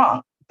they're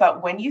drunk,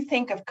 but when you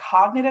think of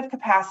cognitive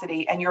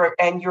capacity and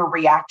your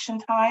reaction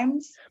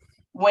times,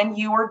 when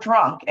you are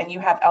drunk and you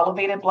have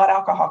elevated blood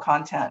alcohol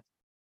content,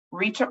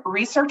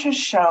 research has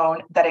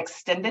shown that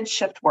extended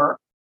shift work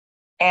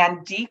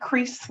and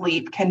decreased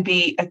sleep can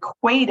be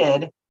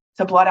equated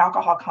to blood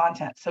alcohol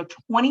content. So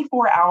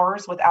 24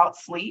 hours without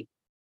sleep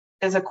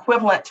is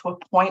equivalent to a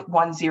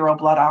 0.10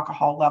 blood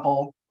alcohol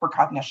level for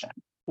cognition.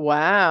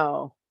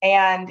 Wow.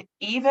 And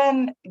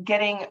even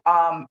getting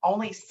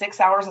only 6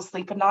 hours of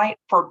sleep a night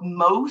for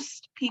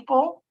most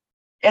people,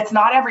 it's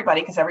not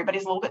everybody because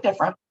everybody's a little bit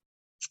different.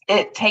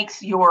 It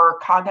takes your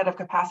cognitive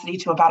capacity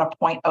to about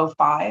a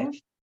 0.05,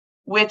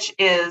 which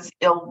is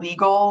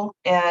illegal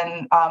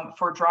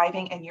for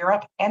driving in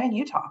Europe and in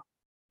Utah.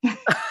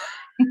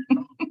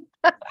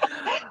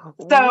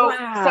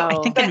 I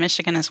think in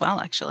Michigan as well,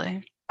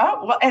 actually.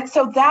 Oh, well, and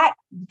so that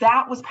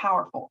was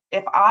powerful.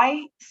 If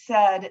I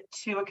said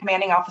to a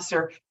commanding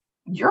officer,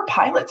 your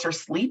pilots are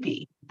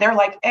sleepy, they're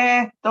like,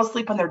 they'll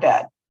sleep when they're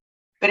dead.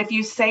 But if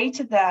you say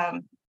to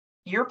them,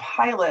 your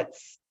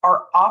pilots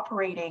are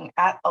operating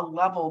at a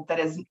level that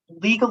is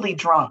legally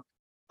drunk,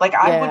 like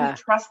I wouldn't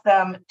trust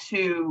them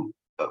to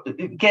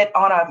get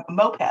on a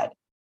moped.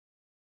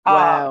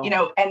 Wow.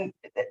 And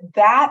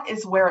that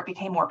is where it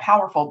became more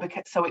powerful,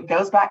 because so it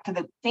goes back to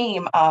the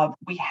theme of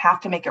we have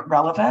to make it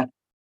relevant.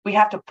 We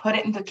have to put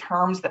it into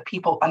terms that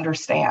people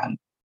understand.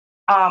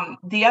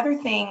 The other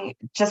thing,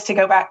 just to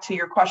go back to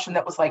your question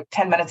that was like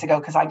 10 minutes ago,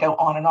 because I go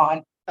on and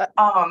on.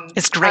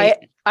 It's great.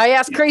 I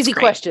ask crazy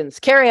questions.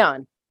 Carry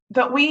on.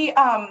 But we,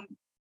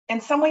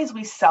 in some ways,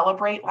 we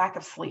celebrate lack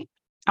of sleep.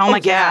 Oh my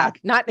God.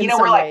 Not in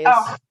some we're ways. Like,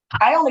 oh,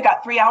 I only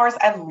got 3 hours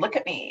and look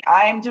at me.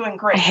 I'm doing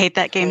great. I hate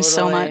that game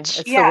so much.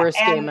 It's the worst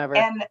game ever.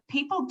 And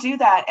people do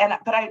that.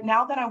 But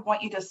now that I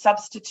want you to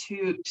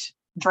substitute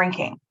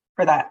drinking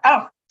for that.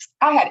 Oh,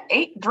 I had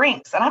 8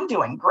 drinks and I'm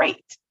doing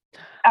great.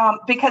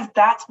 Because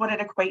that's what it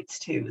equates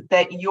to,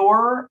 that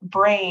your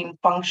brain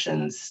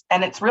functions,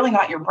 and it's really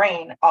not your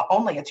brain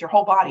only, it's your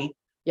whole body.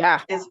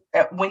 Yeah. Is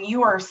when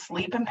you are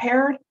sleep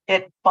impaired,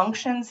 it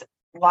functions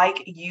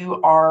like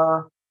you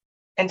are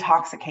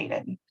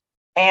intoxicated.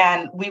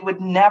 And we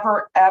would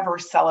never, ever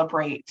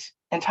celebrate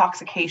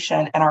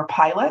intoxication in our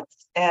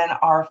pilots and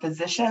our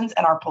physicians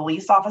and our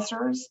police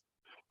officers.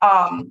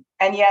 And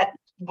yet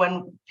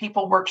when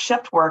people work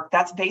shift work,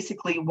 that's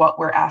basically what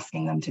we're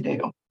asking them to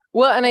do.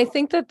 Well, and I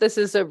think that this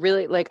is a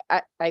really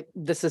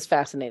this is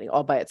fascinating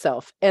all by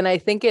itself. And I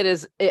think it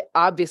is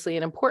obviously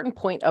an important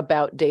point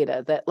about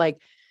data that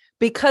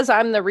because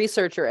I'm the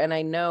researcher and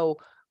I know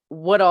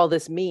what all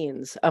this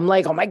means, I'm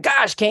like, oh my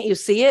gosh, can't you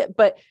see it?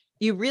 But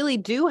you really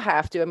do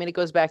have to. I mean, it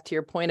goes back to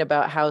your point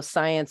about how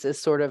science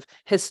is sort of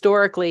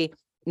historically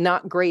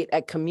not great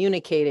at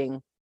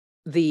communicating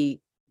the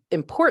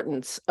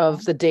importance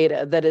of the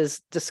data that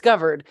is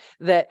discovered,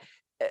 that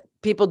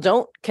people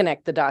don't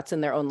connect the dots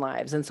in their own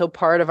lives. And so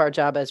part of our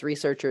job as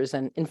researchers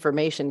and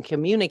information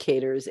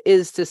communicators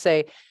is to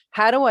say,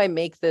 how do I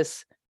make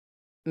this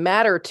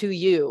matter to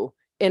you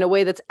in a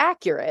way that's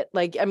accurate?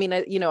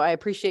 I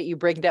appreciate you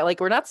breaking down,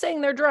 we're not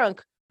saying they're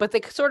drunk, but they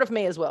sort of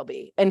may as well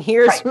be. And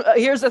here's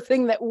a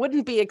thing that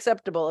wouldn't be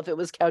acceptable if it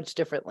was couched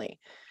differently.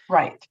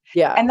 Right.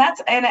 Yeah. And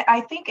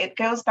I think it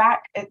goes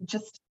back,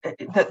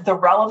 the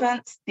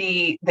relevance,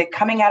 the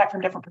coming at it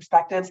from different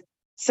perspectives.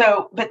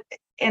 So, but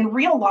in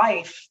real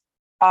life,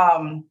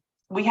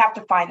 we have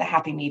to find the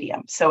happy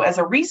medium. So as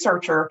a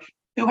researcher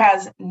who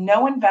has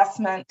no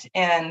investment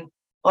in,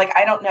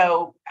 I don't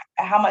know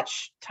how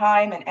much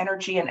time and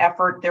energy and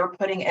effort they're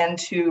putting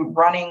into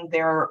running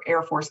their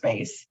Air Force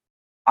base,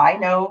 I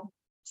know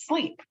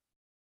sleep.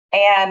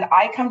 And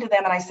I come to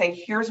them and I say,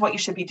 here's what you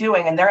should be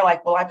doing. And they're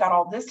like, well, I've got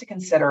all this to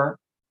consider.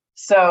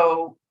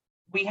 So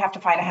we have to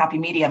find a happy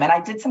medium. And I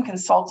did some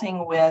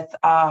consulting with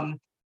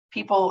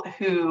people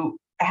who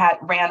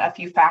ran a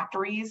few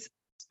factories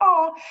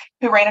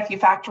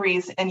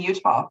in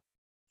Utah,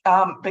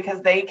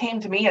 because they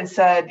came to me and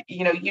said,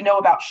 you know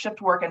about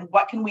shift work and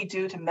what can we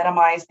do to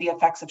minimize the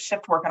effects of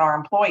shift work on our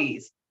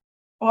employees?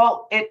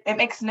 Well, it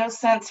makes no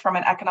sense from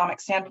an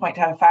economic standpoint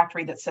to have a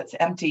factory that sits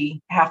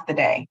empty half the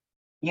day,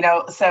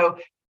 so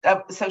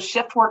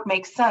shift work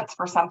makes sense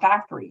for some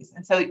factories.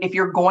 And so if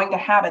you're going to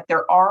have it,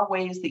 there are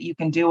ways that you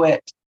can do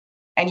it.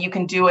 And you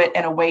can do it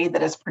in a way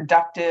that is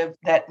productive,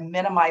 that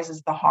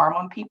minimizes the harm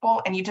on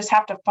people. And you just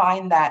have to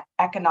find that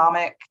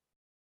economic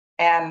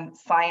and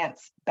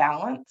science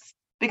balance,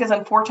 because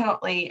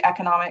unfortunately,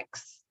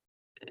 economics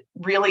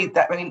really,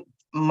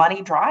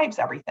 money drives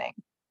everything.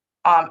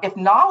 If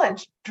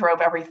knowledge drove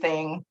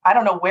everything, I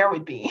don't know where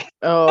we'd be.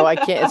 Oh, I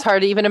can't. It's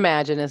hard to even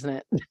imagine, isn't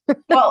it?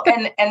 Well,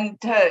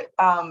 and to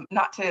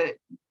not to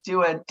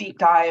do a deep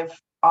dive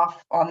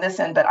off on this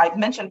end, but I've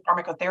mentioned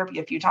pharmacotherapy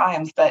a few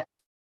times, but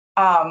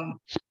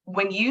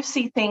when you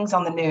see things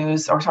on the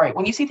news,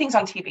 when you see things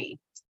on TV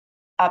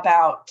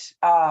about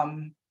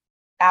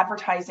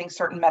advertising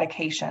certain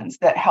medications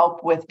that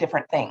help with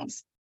different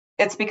things,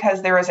 it's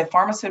because there is a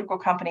pharmaceutical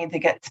company that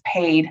gets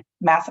paid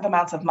massive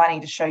amounts of money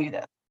to show you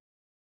this.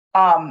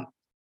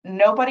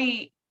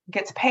 Nobody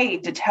gets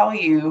paid to tell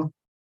you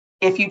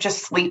if you just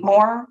sleep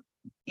more,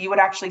 you would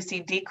actually see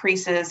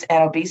decreases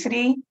in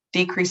obesity,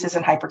 decreases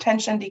in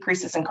hypertension,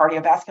 decreases in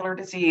cardiovascular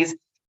disease,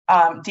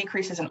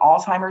 decreases in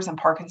Alzheimer's and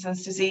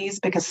Parkinson's disease,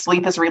 because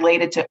sleep is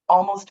related to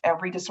almost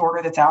every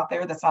disorder that's out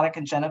there that's not a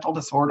congenital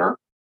disorder.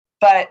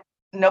 But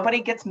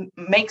nobody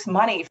makes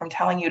money from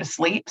telling you to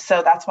sleep.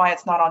 So that's why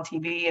it's not on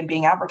TV and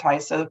being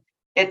advertised. So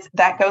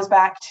that goes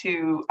back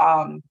to,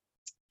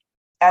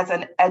 as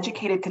an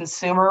educated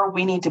consumer,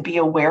 we need to be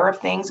aware of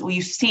things. We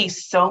see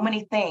so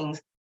many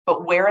things,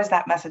 but where is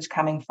that message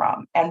coming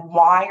from? And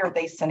why are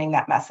they sending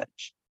that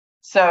message?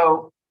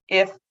 So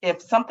if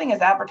something is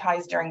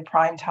advertised during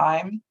prime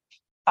time,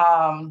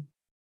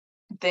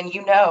 then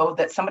you know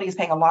that somebody is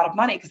paying a lot of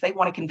money because they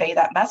want to convey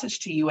that message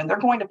to you, and they're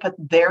going to put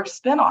their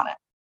spin on it.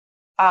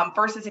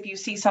 versus if you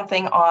see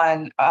something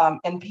on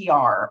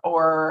NPR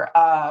or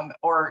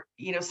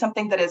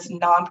something that is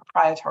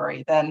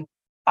non-proprietary, then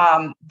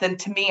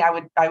to me,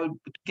 I would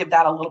give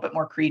that a little bit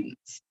more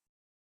credence.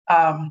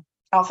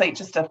 I'll say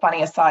just a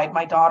funny aside.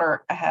 My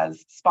daughter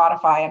has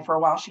Spotify, and for a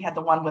while she had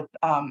the one with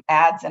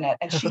ads in it,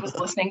 and she was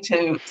listening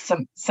to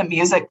some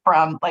music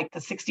from like the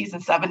 60s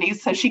and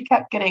 70s. So she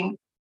kept getting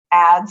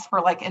ads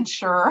for like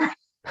Ensure.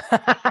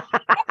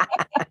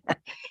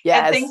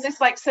 Yes. And things just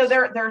like, so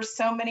there's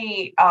so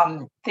many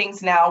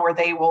things now where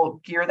they will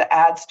gear the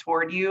ads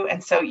toward you.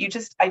 And so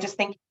I just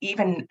think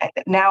even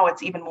now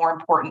it's even more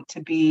important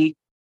to be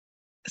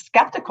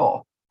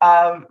skeptical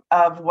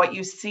of what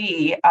you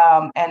see,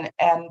 and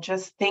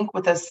just think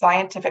with a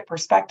scientific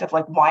perspective,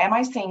 like, why am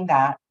I seeing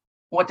that?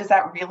 What does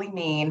that really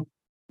mean?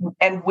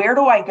 And where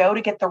do I go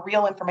to get the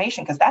real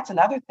information? Because that's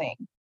another thing.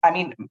 I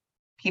mean,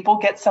 people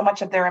get so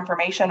much of their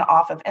information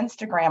off of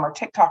Instagram or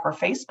TikTok or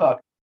Facebook,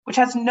 which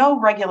has no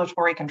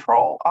regulatory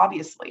control,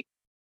 obviously.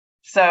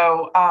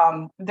 So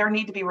there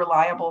need to be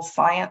reliable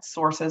science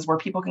sources where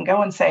people can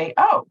go and say,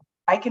 oh,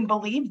 I can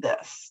believe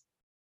this.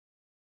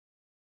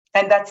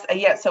 And that's,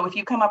 so if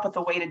you come up with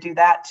a way to do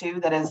that too,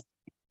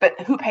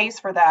 but who pays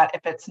for that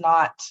if it's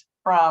not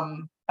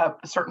from a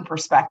certain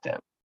perspective?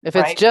 If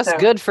it's just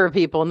good for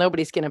people,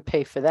 nobody's going to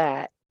pay for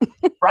that.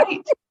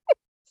 Right.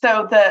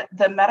 So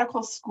the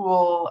medical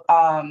school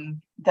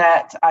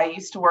that I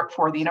used to work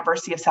for, the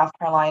University of South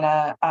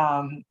Carolina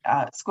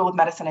School of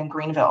Medicine in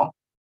Greenville,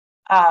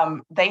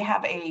 they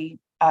have a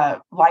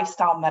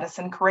lifestyle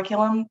medicine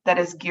curriculum that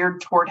is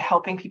geared toward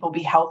helping people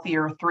be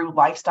healthier through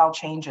lifestyle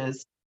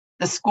changes.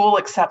 The school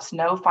accepts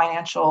no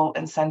financial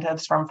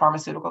incentives from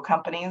pharmaceutical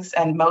companies,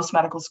 and most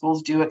medical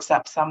schools do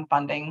accept some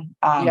funding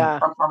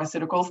from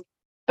pharmaceuticals.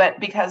 But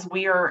because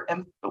we are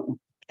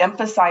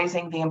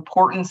emphasizing the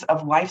importance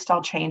of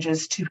lifestyle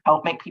changes to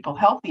help make people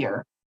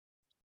healthier,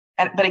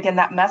 but again,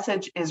 that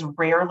message is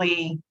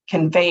rarely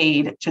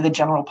conveyed to the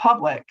general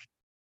public.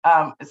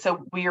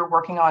 So we are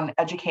working on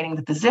educating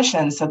the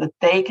physicians so that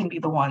they can be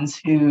the ones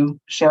who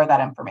share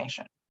that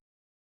information.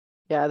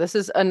 Yeah, this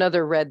is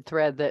another red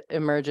thread that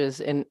emerges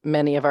in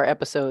many of our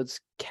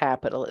episodes: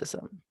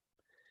 capitalism.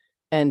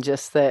 And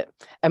just that,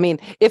 I mean,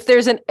 if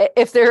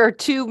there are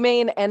two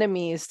main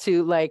enemies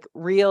to like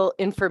real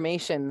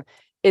information,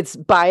 it's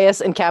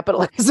bias and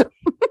capitalism.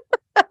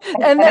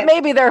 And that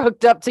maybe they're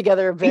hooked up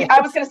together a bit.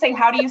 I was going to say,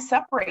 how do you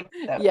separate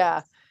those?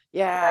 Yeah.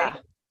 Right?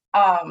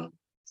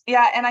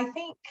 And I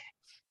think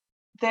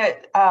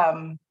that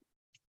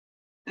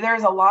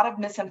there's a lot of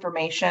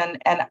misinformation,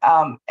 and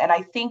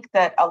I think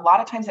that a lot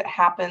of times it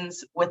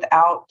happens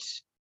without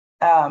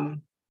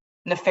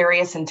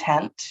nefarious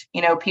intent.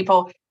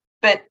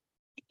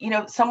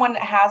 Someone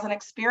has an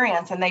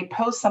experience and they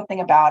post something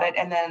about it,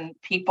 and then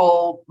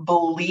people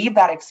believe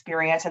that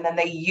experience, and then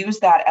they use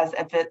that as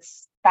if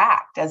it's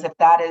fact, as if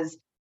that is,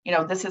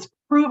 this is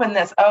proven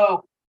this.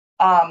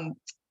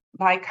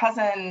 My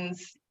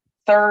cousin's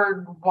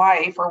third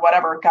wife or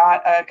whatever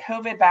got a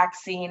COVID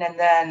vaccine and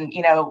then,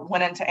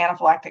 went into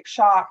anaphylactic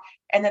shock,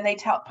 and then they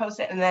post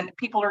it, and then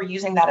people are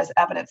using that as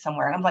evidence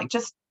somewhere. And I'm like,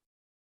 just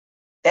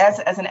as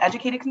an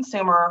educated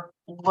consumer,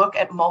 look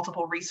at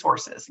multiple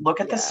resources, look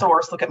at the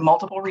source, look at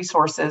multiple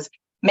resources,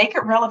 make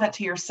it relevant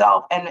to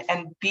yourself,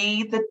 and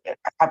be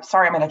I'm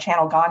sorry, I'm going to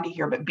channel Gandhi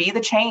here, but be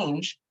the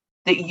change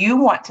that you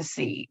want to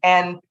see,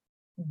 and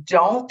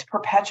don't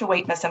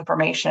perpetuate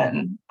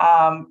misinformation.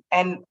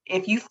 And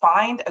if you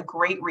find a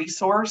great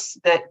resource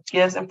that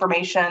gives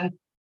information,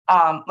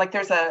 like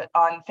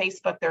on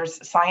Facebook,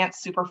 there's Science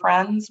Super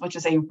Friends, which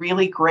is a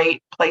really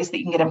great place that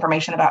you can get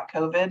information about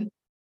COVID,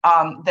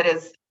 that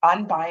is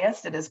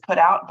unbiased. It is put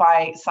out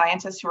by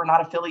scientists who are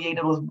not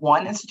affiliated with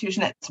one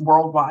institution. It's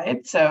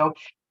worldwide. So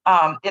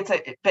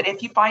but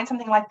if you find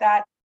something like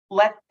that,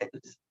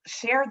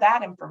 share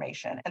that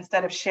information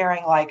instead of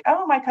sharing like,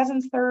 oh, my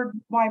cousin's third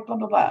wife, blah,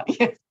 blah,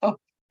 blah,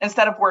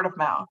 instead of word of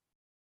mouth.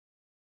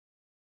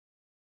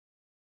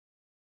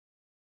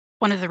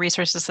 One of the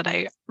resources that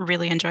I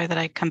really enjoy that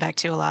I come back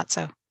to a lot,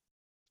 so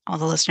all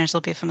the listeners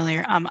will be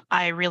familiar.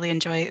 I really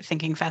enjoy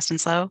Thinking Fast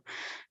and Slow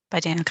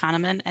by Dan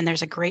Kahneman, and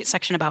there's a great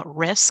section about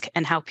risk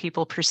and how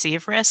people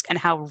perceive risk and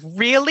how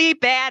really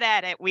bad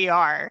at it we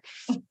are.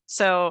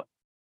 So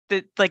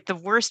the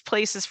worst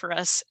places for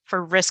us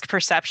for risk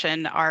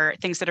perception are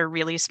things that are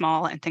really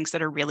small and things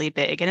that are really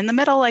big. And in the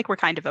middle, like, we're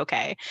kind of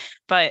okay.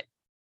 But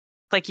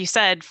like you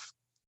said,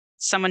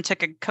 someone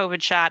took a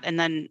COVID shot and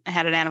then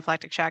had an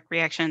anaphylactic shock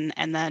reaction,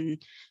 and then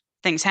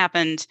things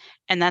happened.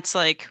 And that's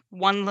like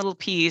one little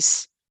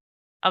piece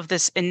of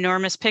this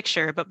enormous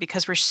picture. But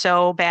because we're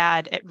so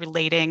bad at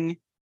relating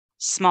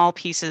small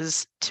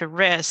pieces to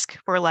risk,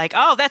 we're like,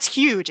 oh, that's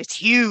huge. It's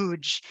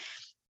huge.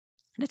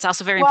 And it's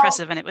also very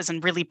impressive, and it was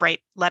in really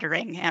bright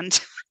lettering, and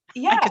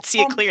I could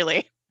see it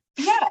clearly.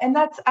 Yeah, and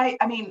that's, I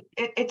mean,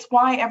 it's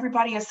why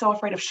everybody is so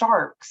afraid of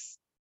sharks,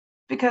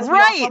 because we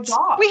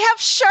have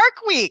Shark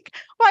Week.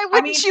 Why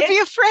wouldn't you be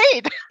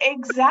afraid?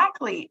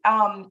 Exactly.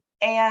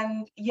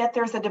 And yet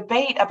there's a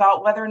debate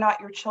about whether or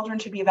not your children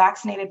should be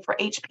vaccinated for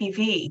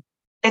HPV.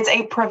 It's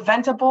a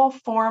preventable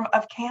form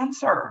of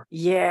cancer.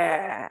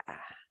 Yeah.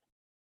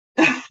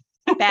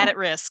 Bad at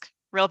risk,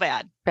 real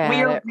bad.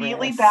 We are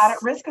really bad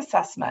at risk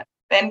assessment.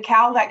 And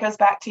Cal, that goes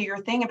back to your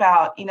thing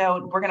about,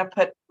 we're going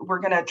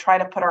to try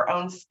to put our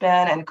own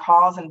spin and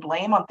cause and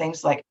blame on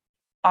things. Like,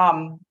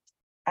 I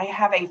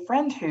have a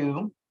friend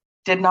who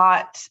did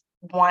not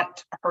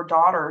want her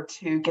daughter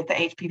to get the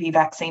HPV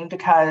vaccine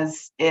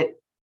because it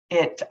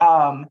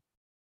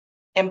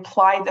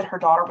implied that her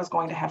daughter was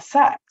going to have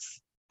sex.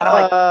 And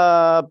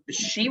I'm like,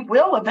 she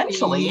will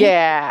eventually.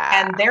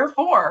 Yeah. And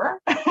therefore,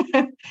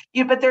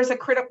 but there's a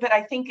critical, but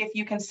I think if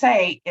you can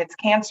say it's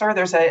cancer,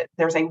 there's a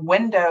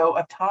window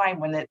of time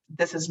when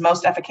this is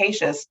most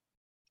efficacious.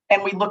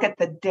 And we look at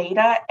the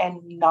data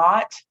and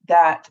not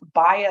that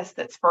bias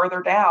that's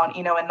further down,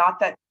 and not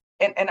that,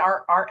 and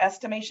our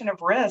estimation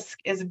of risk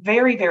is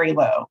very, very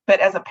low. But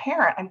as a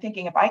parent, I'm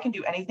thinking if I can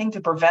do anything to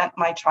prevent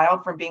my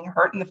child from being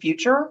hurt in the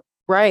future.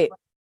 Right.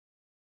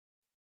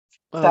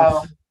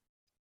 So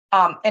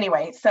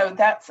anyway, so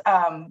that's,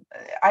 I'm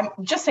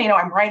just so you know,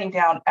 I'm writing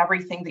down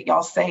everything that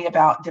y'all say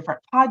about different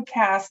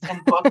podcasts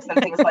and books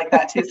and things like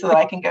that too, so that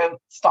I can go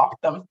stalk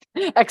them.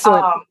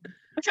 Excellent.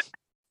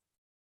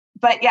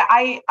 But yeah,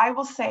 I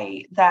will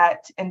say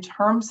that in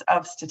terms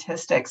of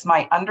statistics,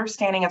 my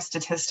understanding of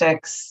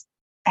statistics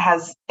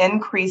has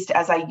increased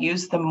as I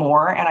use them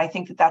more. And I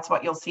think that that's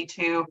what you'll see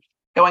too,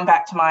 going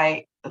back to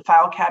my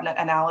file cabinet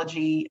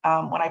analogy.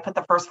 When I put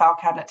the first file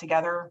cabinet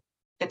together,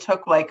 it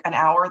took like an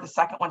hour. The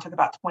second one took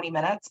about 20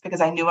 minutes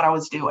because I knew what I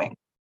was doing.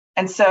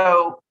 And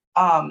so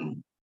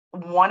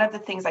one of the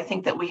things I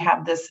think that we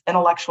have this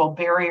intellectual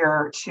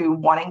barrier to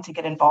wanting to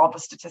get involved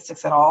with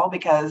statistics at all,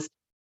 because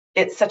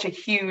it's such a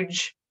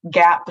huge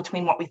gap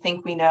between what we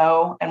think we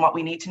know and what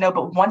we need to know.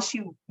 But once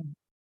you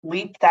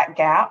leap that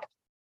gap,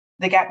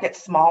 the gap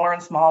gets smaller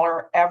and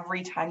smaller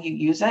every time you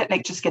use it, and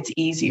it just gets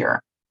easier.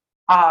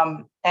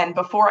 And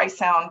before I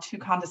sound too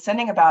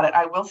condescending about it,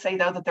 I will say,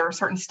 though, that there are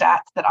certain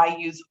stats that I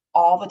use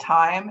all the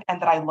time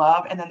and that I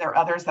love. And then there are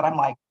others that I'm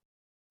like,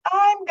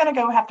 I'm going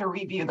to go have to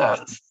review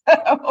those,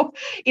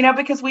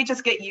 because we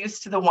just get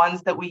used to the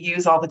ones that we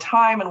use all the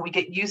time, and we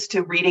get used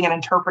to reading and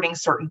interpreting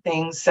certain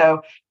things.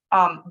 So,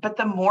 but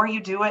the more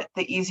you do it,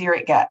 the easier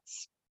it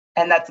gets.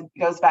 And that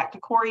goes back to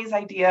Corey's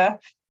idea,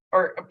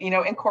 or,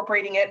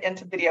 incorporating it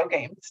into video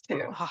games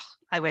too. Oh,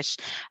 I wish.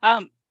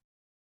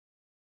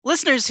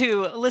 Listeners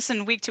who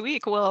listen week to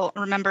week will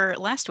remember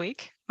last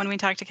week when we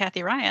talked to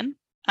Kathy Ryan,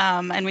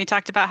 and we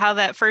talked about how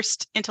that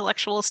first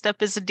intellectual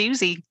step is a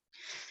doozy,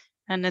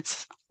 and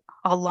it's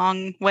a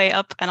long way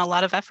up and a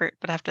lot of effort,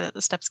 but after that,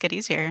 the steps get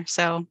easier.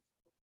 So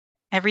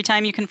every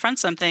time you confront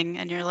something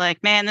and you're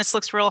like, man, this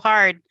looks real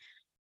hard,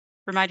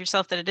 remind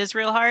yourself that it is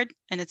real hard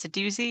and it's a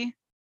doozy.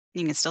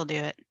 You can still do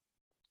it.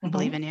 I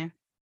believe in you.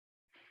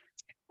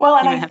 Well,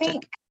 and I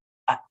think,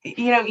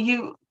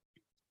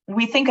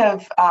 we think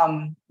of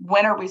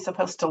when are we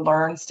supposed to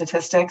learn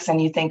statistics,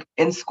 and you think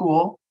in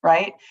school,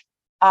 right?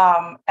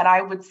 And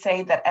I would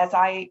say that as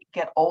I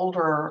get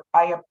older,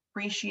 I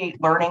appreciate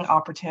learning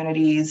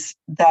opportunities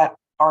that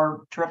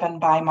are driven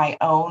by my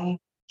own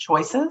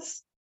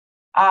choices.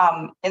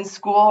 In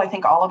school, I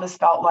think all of us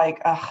felt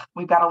like,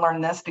 we've got to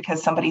learn this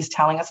because somebody's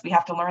telling us we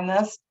have to learn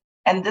this.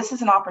 And this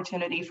is an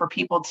opportunity for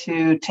people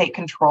to take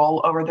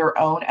control over their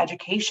own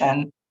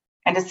education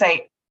and to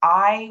say,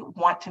 I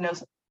want to know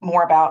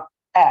more about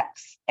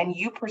X, and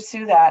you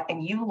pursue that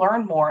and you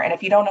learn more. And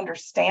if you don't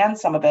understand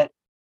some of it,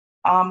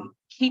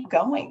 keep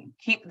going,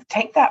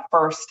 take that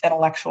first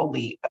intellectual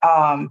leap.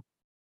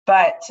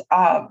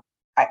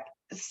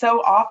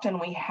 So often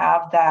we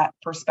have that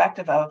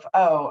perspective of,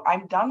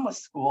 I'm done with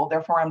school,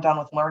 therefore I'm done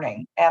with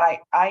learning. And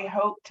I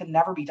hope to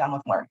never be done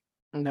with learning.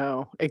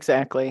 No,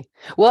 exactly.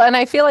 Well, and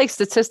I feel like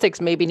statistics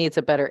maybe needs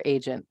a better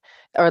agent,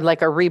 or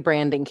like a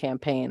rebranding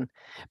campaign,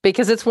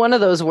 because it's one of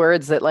those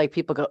words that like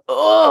people go,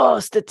 oh,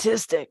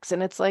 statistics.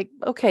 And it's like,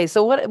 okay,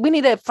 so what we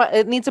need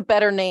it needs a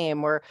better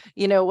name, or,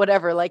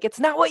 whatever, like, it's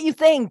not what you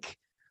think.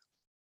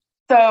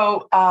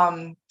 So,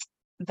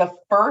 the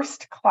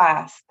first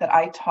class that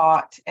I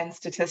taught in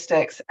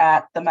statistics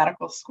at the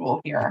medical school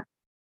here,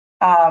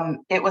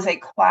 it was a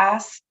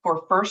class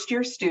for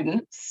first-year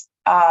students,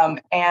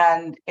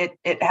 and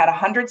it had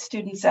 100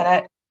 students in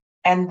it,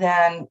 and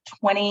then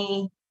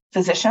 20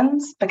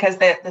 physicians, because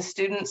the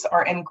students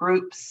are in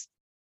groups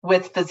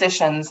with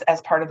physicians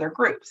as part of their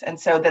groups, and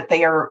so that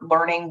they are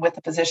learning with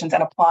the physicians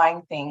and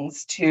applying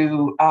things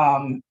to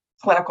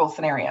clinical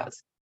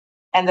scenarios.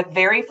 And the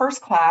very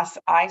first class,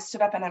 I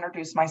stood up and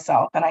introduced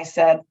myself, and I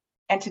said,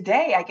 and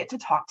today I get to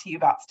talk to you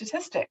about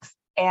statistics.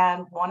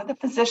 And one of the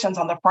physicians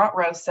on the front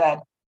row said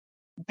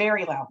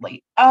very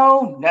loudly,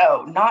 oh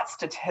no, not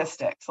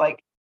statistics.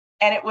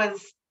 And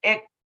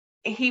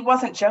he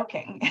wasn't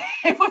joking.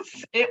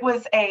 It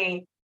was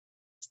a,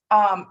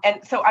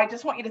 and so I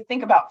just want you to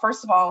think about,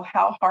 first of all,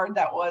 how hard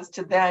that was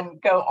to then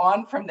go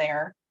on from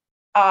there.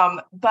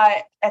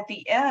 But at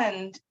the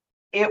end,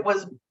 it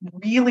was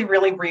really,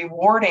 really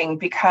rewarding,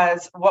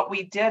 because what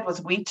we did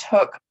was we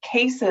took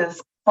cases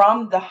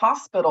from the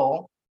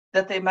hospital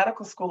that the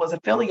medical school is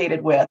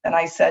affiliated with. And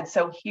I said,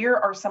 so here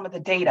are some of the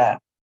data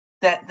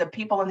that the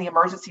people in the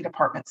emergency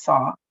department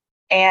saw.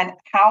 And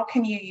how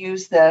can you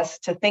use this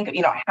to think,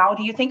 how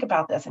do you think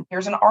about this? And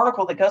here's an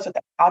article that goes with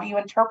it. How do you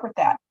interpret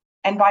that?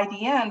 And by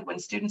the end, when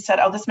students said,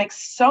 oh, this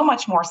makes so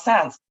much more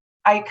sense,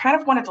 I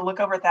kind of wanted to look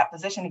over at that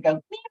position and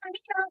go,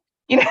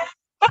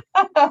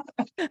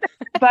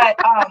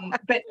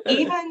 but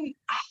even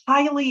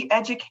highly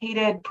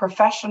educated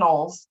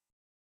professionals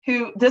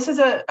this is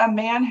a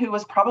man who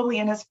was probably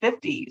in his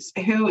 50s,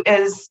 who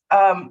is,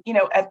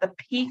 at the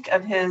peak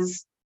of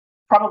his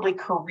probably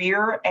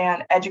career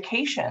and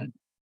education,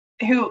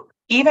 who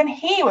even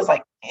he was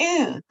like,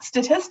 ew,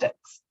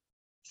 statistics.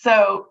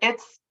 So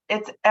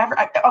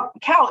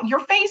Cal, your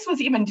face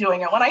was even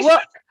doing it when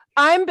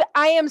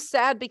I am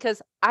sad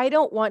because I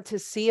don't want to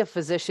see a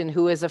physician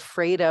who is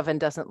afraid of and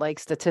doesn't like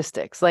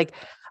statistics. Like,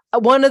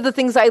 one of the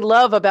things I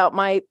love about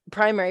my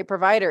primary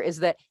provider is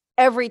that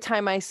every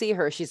time I see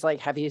her, she's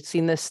like, have you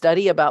seen this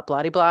study about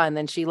blah, blah, blah? And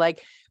then she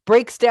like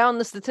breaks down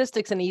the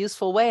statistics in a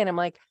useful way. And I'm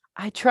like,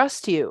 I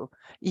trust you.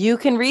 You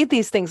can read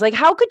these things. Like,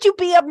 how could you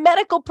be a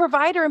medical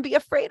provider and be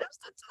afraid of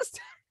statistics?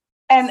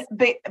 And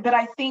but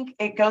I think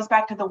it goes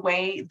back to the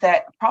way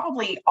that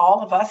probably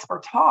all of us were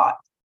taught.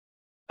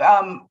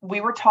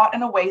 We were taught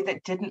in a way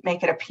that didn't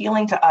make it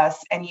appealing to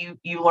us, and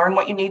you learn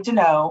what you need to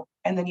know,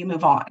 and then you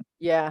move on.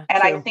 Yeah.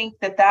 And true. I think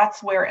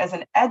that's where, as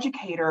an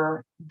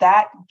educator,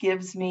 that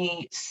gives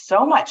me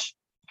so much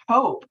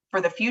hope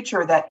for the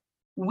future, that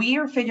we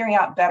are figuring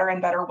out better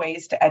and better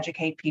ways to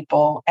educate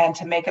people and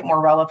to make it more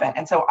relevant.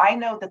 And so I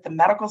know that the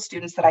medical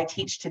students that I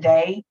teach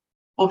today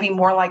will be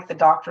more like the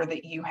doctor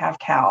that you have,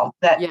 Cal,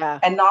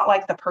 and not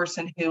like the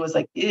person who was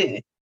like, ew.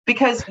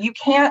 Because you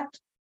can't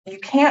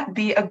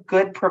be a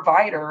good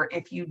provider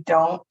if you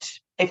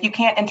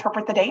can't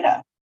interpret the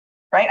data,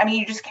 right? I mean,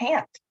 you just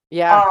can't.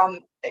 Yeah.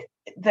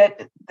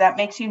 That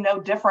makes you no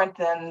different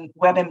than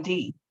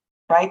WebMD,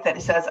 right?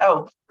 That says,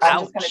 oh,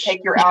 I'm just going to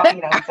take your out,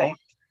 and say.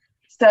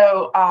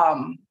 So,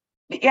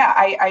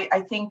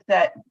 I think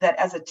that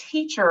as a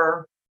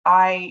teacher,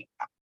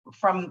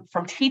 from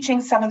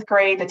teaching 7th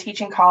grade to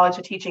teaching college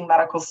to teaching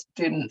medical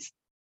students,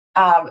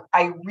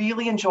 I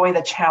really enjoy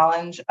the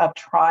challenge of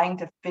trying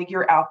to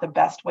figure out the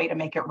best way to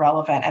make it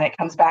relevant. And it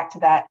comes back to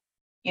that,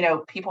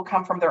 people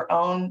come from their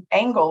own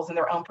angles and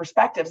their own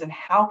perspectives, and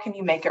how can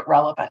you make it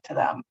relevant to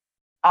them?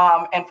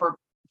 And for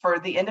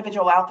the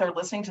individual out there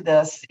listening to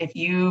this, if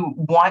you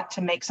want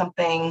to make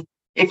something,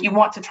 if you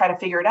want to try to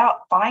figure it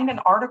out, find an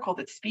article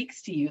that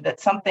speaks to you,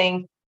 that's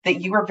something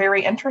that you are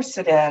very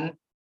interested in,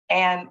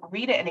 and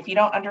read it. And if you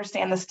don't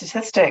understand the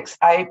statistics,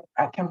 I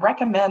can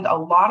recommend a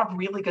lot of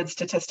really good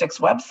statistics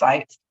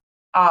websites.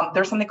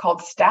 There's something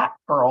called Stat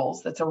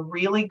Pearls. That's a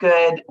really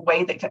good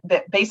way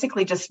that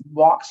basically just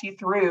walks you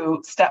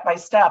through step by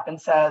step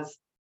and says,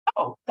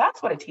 oh,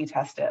 that's what a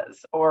t-test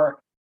is, or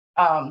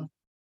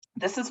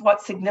this is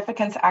what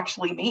significance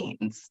actually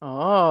means.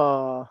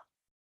 Oh.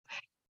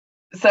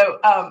 So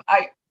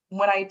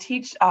when I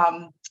teach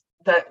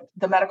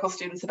the medical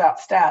students about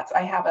stats,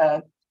 I have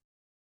a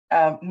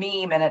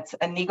meme, and it's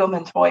Inigo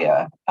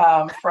Montoya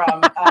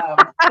from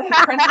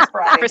Princess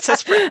Bride.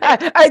 Princess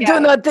Bride. I do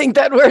not think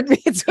that word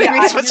means what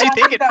means what you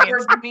think it that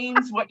means. word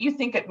means what you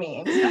think it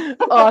means.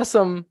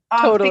 Awesome.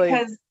 Totally.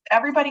 Because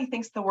everybody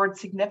thinks the word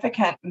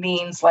significant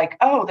means like,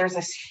 oh, there's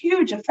this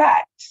huge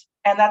effect.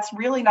 And that's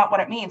really not what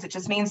it means. It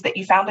just means that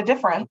you found a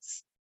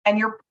difference, and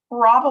you're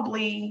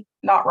probably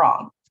not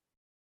wrong.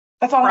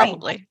 That's all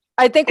Probably. I mean.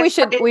 I think we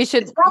It's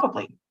should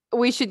probably.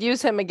 We should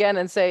use him again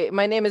and say,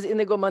 my name is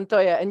Inigo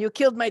Montoya and you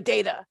killed my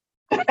data.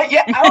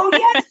 Yeah. Oh,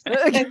 yes.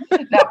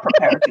 Not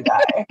prepared to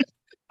die.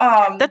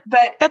 But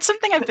that's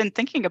something I've been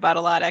thinking about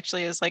a lot,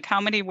 actually, is like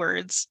how many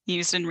words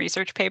used in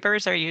research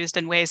papers are used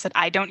in ways that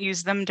I don't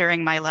use them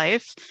during my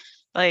life.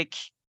 Like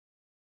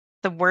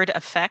the word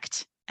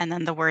effect and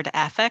then the word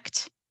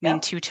affect mean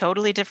two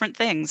totally different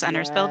things and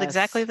are spelled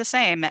exactly the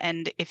same.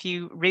 And if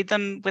you read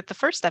them with the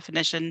first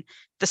definition,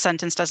 the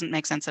sentence doesn't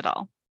make sense at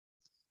all.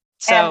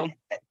 So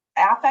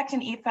affect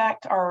and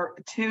effect are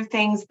two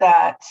things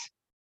that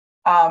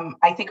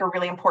I think are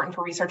really important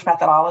for research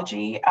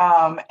methodology.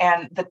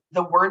 And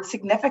the word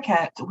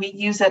significant, we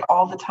use it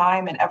all the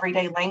time in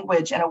everyday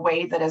language in a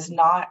way that is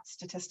not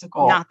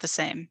statistical. Not the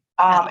same.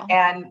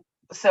 And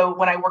so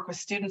when I work with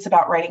students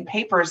about writing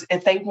papers,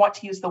 if they want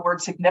to use the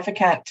word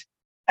significant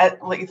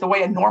like the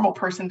way a normal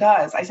person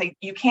does, I say,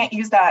 you can't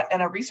use that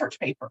in a research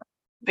paper,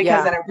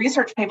 because in a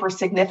research paper,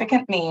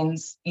 significant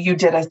means you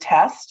did a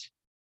test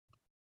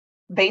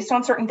based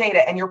on certain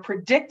data, and you're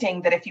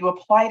predicting that if you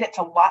applied it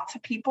to lots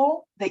of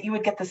people, that you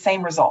would get the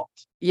same result.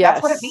 Yes.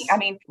 That's what it means. I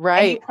mean,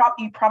 right.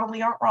 You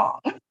probably aren't wrong.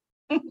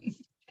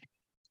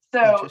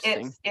 So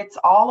it's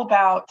all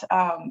about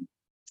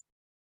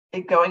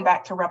it going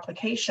back to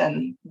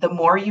replication. The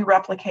more you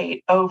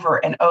replicate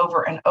over and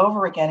over and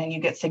over again, and you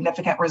get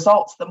significant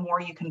results, the more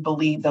you can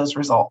believe those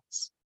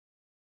results.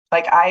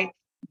 Like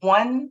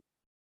one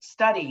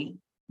study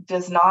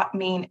does not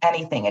mean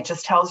anything. It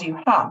just tells you,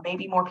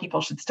 maybe more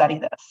people should study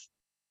this.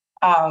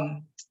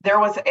 There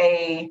was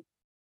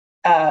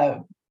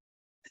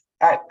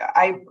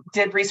I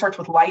did research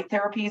with light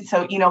therapy.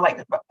 So,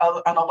 like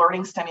an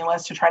alerting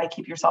stimulus to try to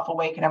keep yourself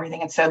awake and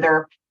everything. And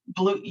so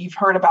you've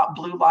heard about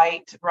blue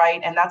light, right?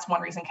 And that's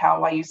one reason,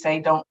 Cal, why you say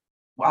don't,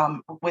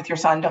 with your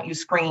son, don't use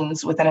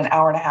screens within an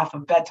hour and a half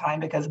of bedtime,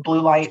 because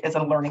blue light is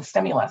an alerting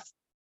stimulus.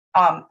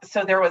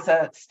 So there was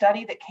a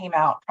study that came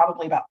out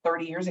probably about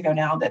 30 years ago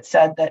now that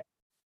said that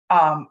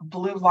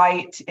blue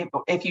light,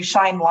 if you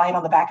shine light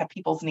on the back of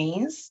people's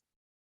knees,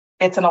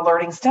 it's an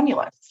alerting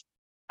stimulus.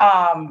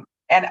 And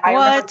I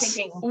remember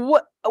thinking,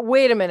 what?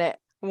 Wait a minute.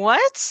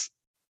 What?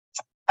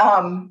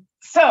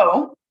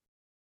 So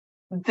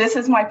this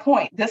is my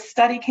point. This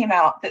study came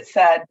out that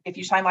said if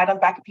you shine light on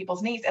the back of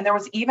people's knees, and there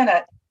was even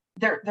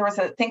there was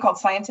a thing called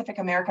Scientific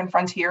American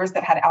Frontiers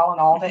that had Alan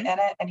Alda in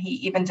it, and he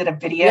even did a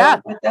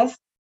video with this.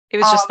 It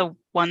was just the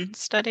one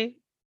study?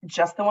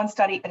 Just the one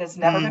study. It has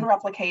never been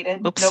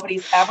replicated. Oops.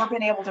 Nobody's ever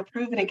been able to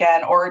prove it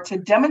again or to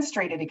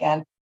demonstrate it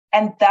again.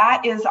 And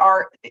that is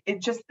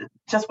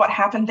just what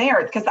happened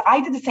there. Because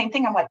I did the same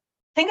thing. I'm like,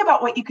 think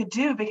about what you could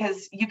do,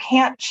 because you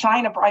can't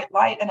shine a bright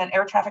light in an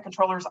air traffic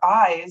controller's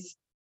eyes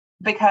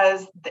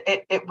because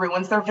it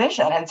ruins their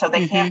vision. And so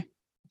they can't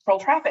control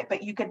traffic,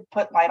 but you could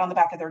put light on the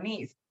back of their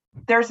knees.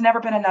 There's never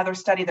been another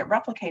study that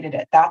replicated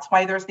it. That's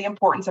why there's the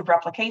importance of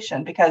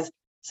replication, because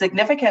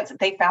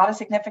they found a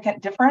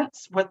significant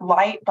difference with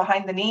light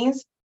behind the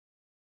knees.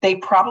 They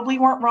probably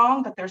weren't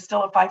wrong, but there's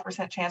still a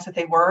 5% chance that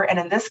they were. And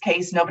in this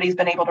case, nobody's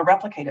been able to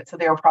replicate it. So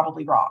they were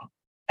probably wrong.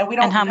 And we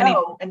don't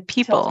know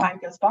until time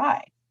goes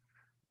by.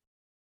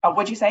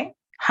 What'd you say?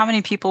 How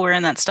many people were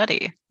in that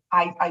study?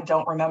 I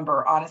don't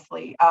remember,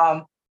 honestly.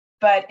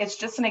 But it's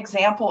just an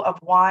example of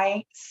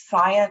why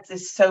science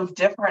is so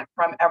different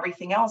from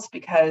everything else,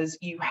 because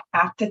you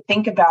have to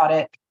think about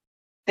it.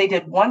 They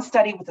did one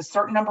study with a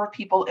certain number of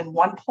people in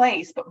one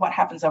place, but what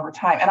happens over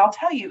time? And I'll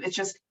tell you, it's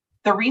just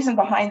the reason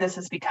behind this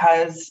is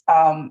because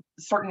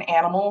certain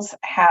animals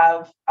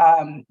have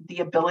the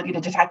ability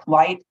to detect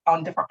light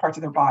on different parts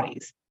of their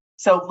bodies.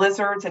 So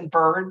lizards and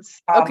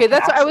birds. Okay,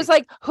 that's what I was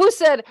like, who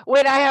said,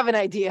 wait, I have an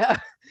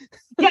idea.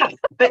 Yeah,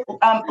 but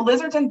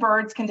lizards and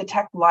birds can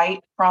detect light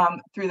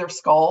through their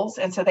skulls.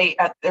 And so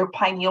their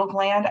pineal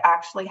gland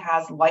actually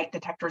has light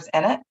detectors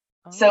in it.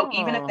 So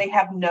even if they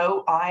have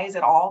no eyes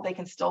at all, they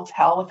can still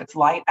tell if it's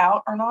light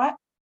out or not.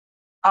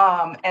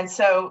 And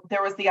so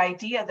there was the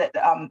idea that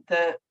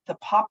the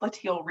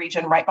popliteal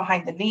region right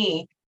behind the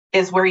knee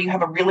is where you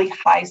have a really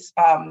high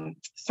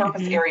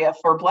surface area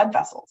for blood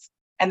vessels.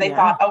 And they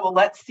thought, oh, well,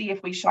 let's see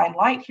if we shine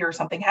light here,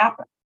 something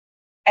happens.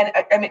 And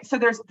I mean, so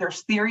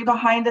there's theory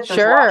behind it, there's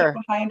logic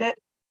behind it,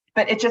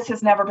 but it just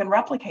has never been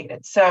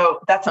replicated. So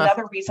that's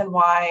another reason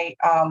why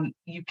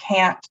you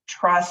can't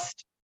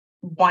trust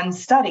one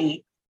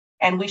study.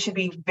 And we should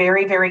be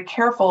very, very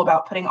careful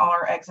about putting all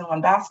our eggs in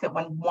one basket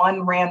when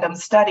one random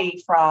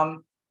study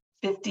from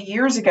 50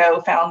 years ago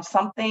found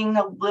something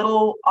a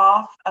little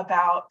off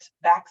about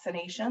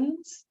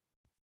vaccinations.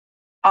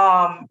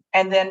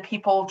 And then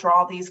people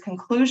draw these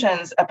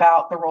conclusions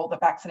about the role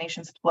that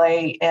vaccinations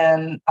play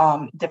in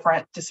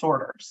different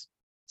disorders.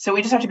 So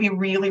we just have to be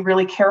really,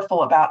 really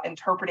careful about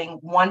interpreting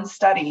one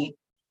study.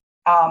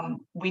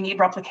 We need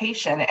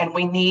replication, and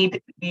we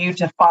need you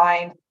to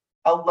find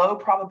a low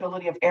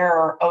probability of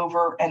error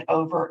over and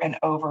over and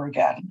over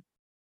again.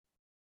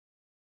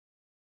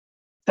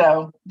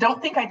 So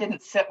don't think I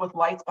didn't sit with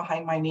lights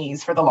behind my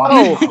knees for the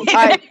longest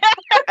time.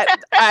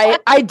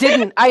 I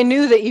didn't. I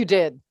knew that you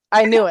did.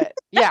 I knew it.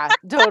 Yeah,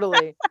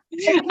 totally.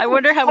 I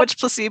wonder how much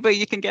placebo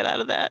you can get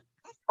out of that.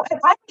 I'm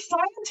a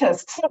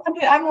scientist. So I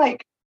mean, I'm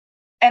like,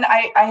 and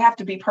I have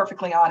to be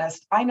perfectly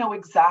honest. I know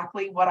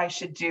exactly what I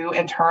should do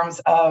in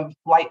terms of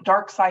light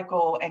dark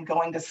cycle and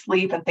going to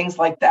sleep and things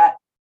like that.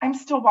 I'm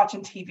still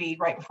watching TV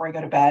right before I go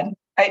to bed.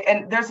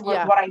 And there's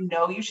what I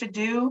know you should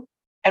do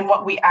and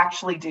what we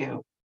actually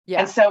do.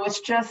 Yeah. And so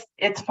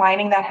it's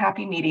finding that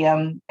happy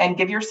medium and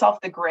give yourself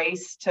the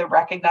grace to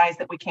recognize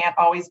that we can't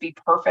always be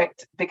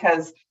perfect,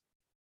 because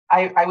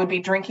I would be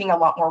drinking a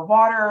lot more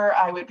water.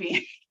 I would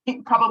be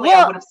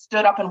I would have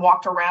stood up and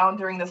walked around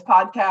during this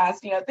podcast,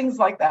 things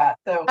like that.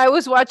 So I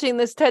was watching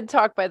this TED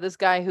talk by this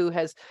guy who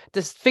has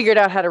just figured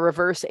out how to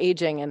reverse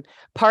aging. And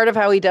part of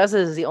how he does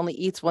it is he only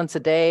eats once a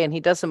day, and he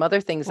does some other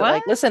things that,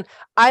 like, listen,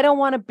 I don't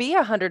want to be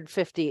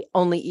 150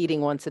 only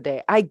eating once a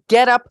day. I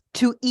get up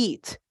to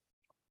eat.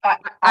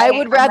 I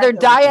would rather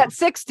die at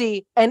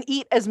 60 and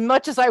eat as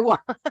much as I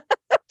want.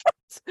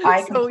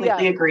 I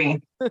completely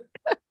agree.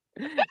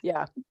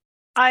 Yeah.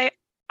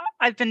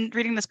 I've been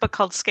reading this book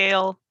called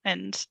Scale,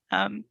 and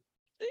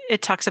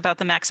it talks about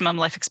the maximum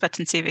life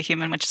expectancy of a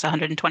human, which is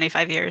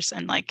 125 years.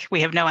 And like,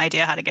 we have no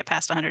idea how to get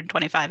past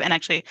 125. And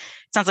actually, it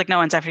sounds like no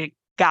one's ever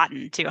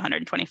gotten to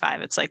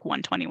 125. It's like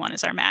 121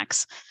 is our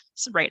max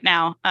right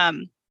now.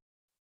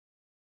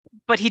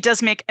 But he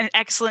does make an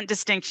excellent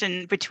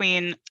distinction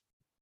between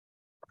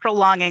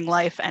prolonging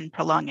life and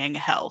prolonging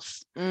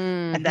health,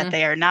 and that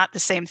they are not the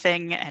same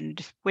thing.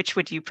 And which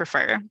would you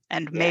prefer?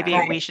 And maybe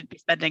we should be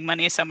spending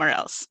money somewhere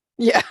else.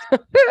 Yeah.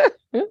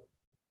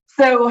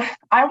 So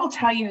I will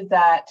tell you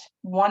that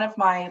one of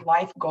my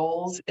life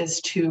goals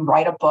is to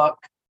write a book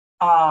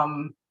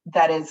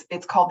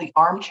it's called The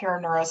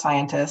Armchair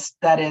Neuroscientist.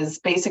 That is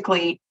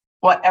basically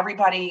what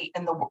everybody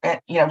in the,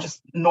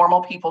 just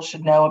normal people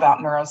should know about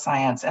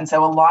neuroscience. And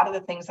so a lot of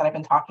the things that I've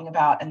been talking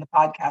about in the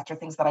podcast are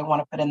things that I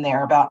want to put in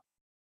there about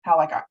how,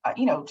 like,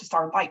 just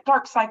our light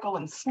dark cycle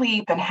and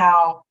sleep, and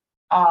how,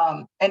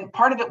 and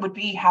part of it would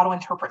be how to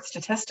interpret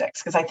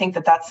statistics, because I think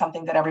that that's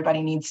something that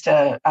everybody needs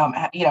to,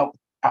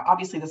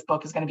 obviously this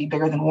book is going to be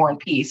bigger than War and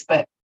Peace,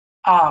 but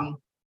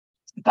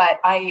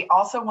I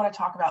also want to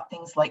talk about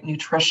things like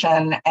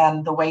nutrition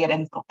and the way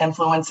it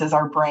influences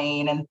our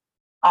brain. And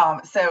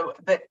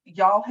but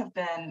y'all have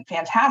been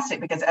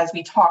fantastic, because as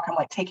we talk, I'm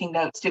like taking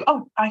notes too.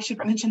 Oh, I should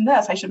mention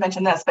this.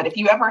 But if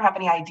you ever have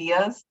any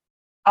ideas,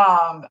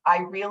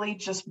 I really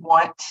just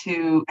want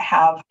to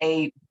have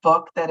a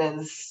book that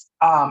is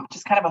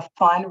just kind of a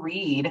fun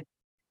read.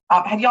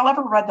 Have y'all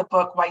ever read the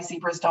book Why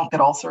Zebras Don't Get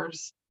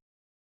Ulcers?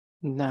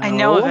 No. I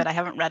know of it. I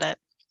haven't read it.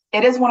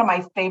 It is one of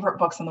my favorite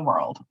books in the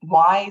world.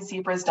 Why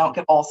Zebras Don't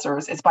Get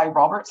Ulcers. It's by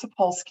Robert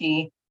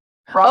Sapolsky.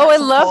 I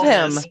love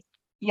him.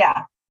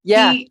 Yeah.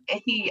 Yeah.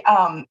 He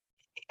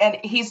and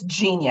he's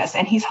genius,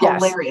 and he's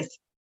hilarious. Yes.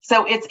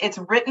 So it's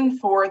written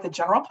for the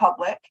general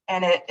public,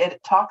 and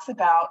it talks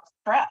about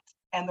stress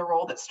and the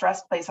role that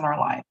stress plays in our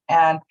life.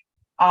 And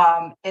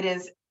it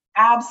is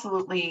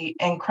absolutely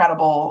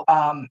incredible.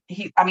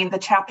 The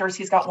chapters,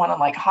 he's got one on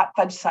like hot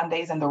fudge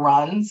sundaes and the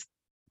runs.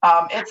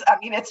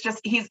 It's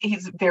just,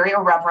 he's very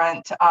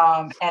irreverent,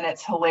 and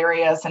it's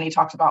hilarious. And he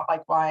talks about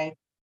like why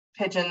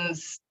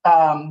pigeons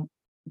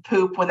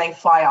poop when they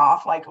fly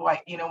off, like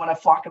when a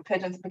flock of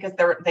pigeons, because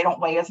they don't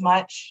weigh as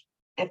much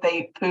if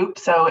they poop,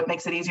 so it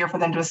makes it easier for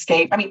them to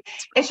escape. I mean,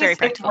 it's just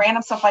it's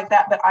random stuff like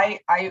that. But I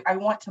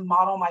want to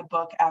model my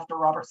book after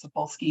Robert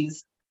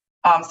Sapolsky's.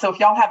 So if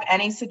y'all have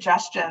any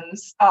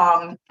suggestions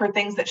for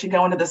things that should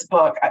go into this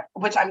book,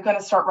 which I'm going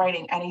to start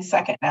writing any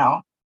second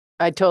now.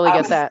 I totally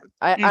get that.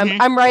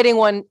 I'm writing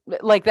one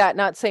like that,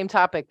 not same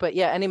topic, but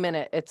yeah, any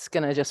minute it's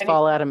going to just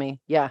fall out of me.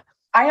 Yeah.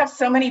 I have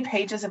so many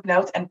pages of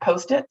notes and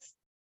Post-its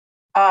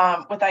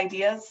with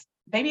ideas.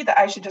 Maybe that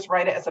I should just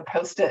write it as a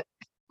Post-it.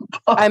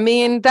 I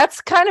mean,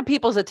 that's kind of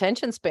people's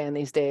attention span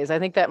these days. I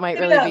think that might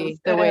really be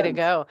the way to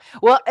go.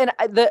 Well, and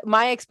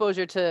my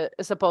exposure to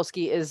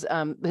Sapolsky is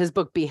his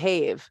book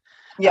Behave.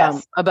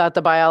 Yes. About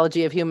the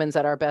biology of humans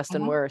at our best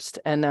and worst.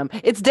 And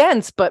it's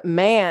dense, but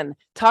man,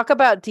 talk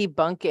about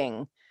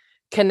debunking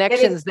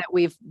connections that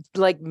we've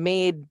like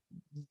made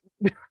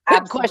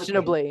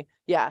questionably.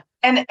 Yeah.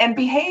 And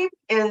Behave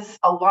is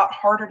a lot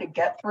harder to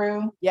get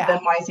through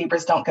than Why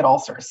Zebras Don't Get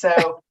Ulcers.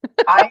 So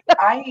I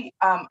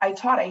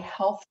taught a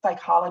health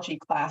psychology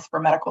class for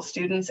medical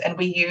students, and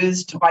we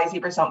used Why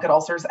Zebras Don't Get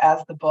Ulcers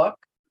as the book.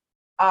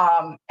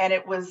 And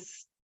it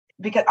was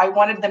because I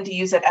wanted them to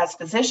use it as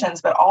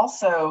physicians, but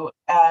also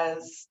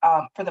as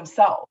for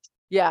themselves.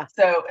 Yeah.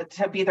 So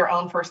to be their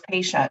own first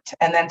patient,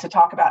 and then to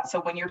talk about,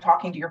 so when you're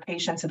talking to your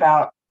patients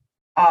about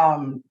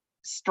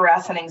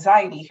stress and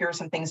anxiety, here are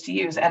some things to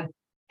use.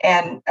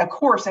 And of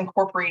course,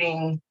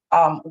 incorporating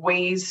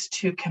ways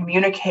to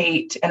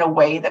communicate in a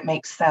way that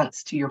makes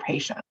sense to your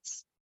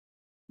patients.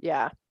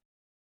 Yeah.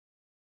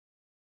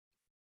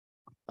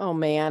 Oh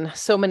man,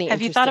 so many.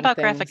 Have you thought about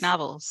things. Graphic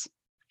novels?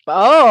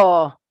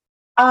 Oh,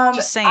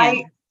 just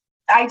saying.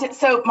 I did.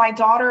 So my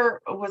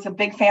daughter was a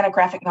big fan of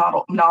graphic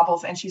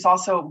novels, and she's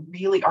also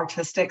really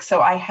artistic.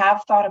 So I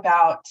have thought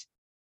about,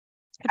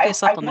 I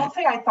won't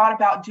say I thought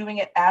about doing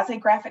it as a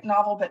graphic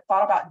novel, but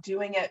thought about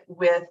doing it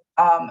with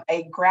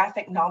a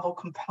graphic novel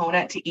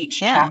component to each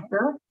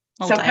chapter.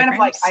 So kind of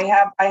like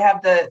I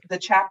have the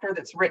chapter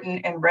that's written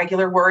in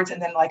regular words,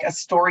 and then like a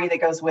story that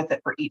goes with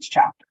it for each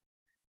chapter.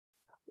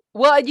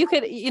 Well, you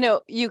could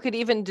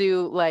even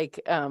do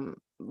like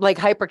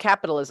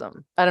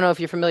Hypercapitalism. I don't know if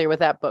you're familiar with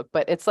that book,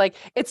 but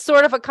it's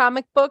sort of a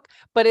comic book,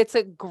 but it's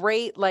a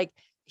great, like,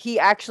 he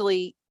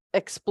actually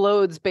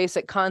explodes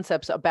basic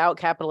concepts about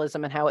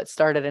capitalism and how it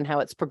started and how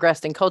it's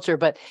progressed in culture,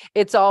 but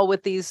it's all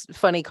with these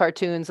funny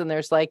cartoons, and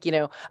there's like,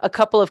 a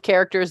couple of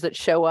characters that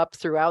show up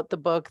throughout the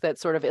book that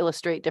sort of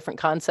illustrate different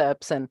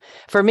concepts. And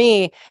for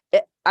me,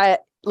 I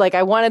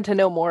wanted to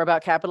know more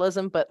about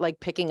capitalism, but like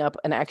picking up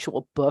an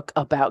actual book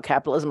about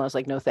capitalism, I was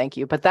like, no, thank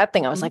you. But that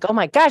thing, I was like, oh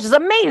my gosh, it's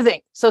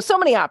amazing. So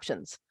many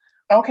options.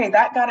 Okay,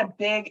 that got a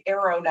big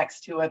arrow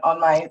next to it on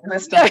my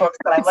list of books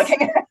that I'm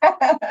looking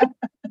at.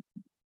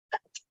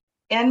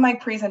 In my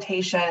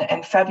presentation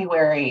in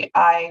February,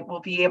 I will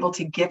be able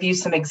to give you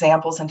some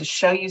examples and to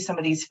show you some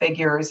of these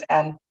figures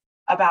and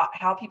about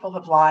how people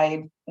have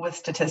lied with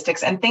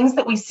statistics and things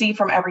that we see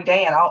from every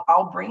day. And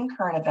I'll bring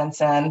current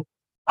events in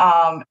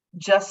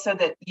just so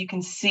that you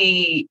can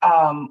see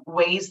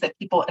ways that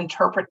people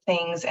interpret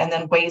things, and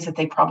then ways that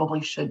they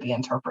probably should be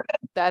interpreted.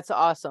 That's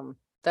awesome.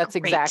 That's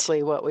great.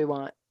 Exactly what we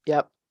want.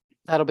 Yep.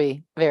 That'll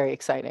be very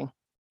exciting.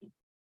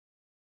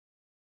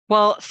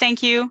 Well,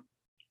 thank you,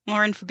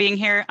 Lauren, for being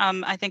here.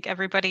 I think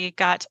everybody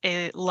got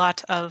a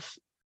lot of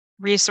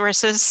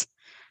resources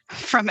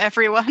from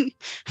everyone.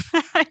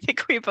 I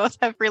think we both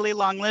have really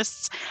long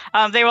lists.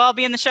 They will all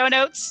be in the show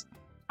notes.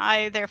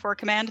 I therefore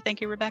command.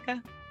 Thank you,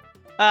 Rebecca.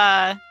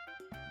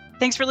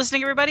 Thanks for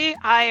listening, everybody.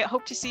 I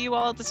hope to see you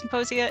all at the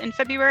symposia in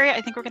February.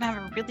 I think we're going to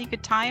have a really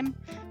good time.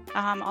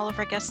 All of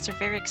our guests are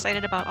very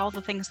excited about all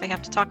the things they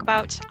have to talk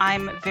about.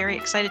 I'm very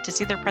excited to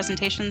see their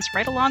presentations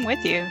right along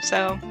with you.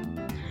 So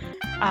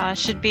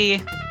should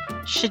be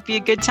a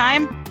good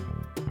time.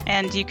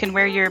 And you can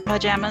wear your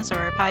pajamas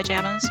or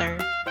pajamas or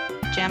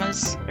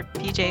pajamas or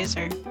PJs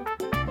or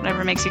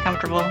whatever makes you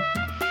comfortable.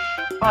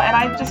 Well, and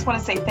I just want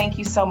to say thank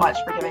you so much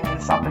for giving me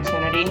this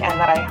opportunity, and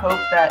that I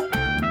hope that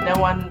no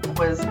one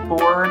was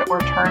bored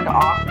or turned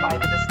off by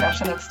the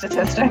discussion of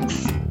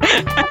statistics.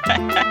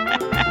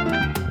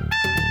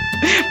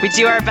 We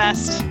do our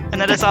best, and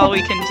that is all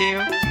we can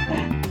do.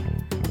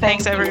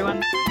 Thanks,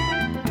 everyone.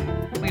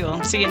 We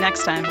will see you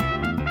next time.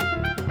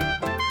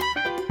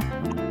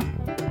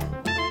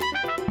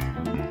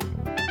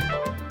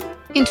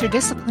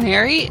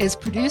 Interdisciplinary is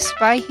produced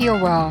by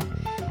Healwell.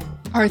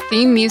 Our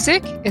theme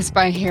music is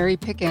by Harry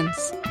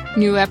Pickens.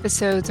 New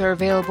episodes are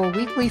available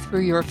weekly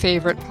through your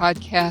favorite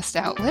podcast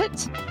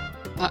outlet.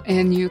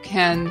 And you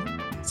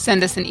can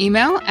send us an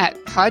email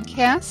at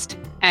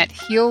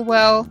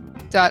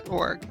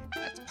podcast@healwell.org.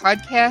 That's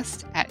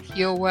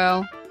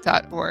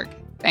podcast@healwell.org.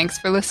 Thanks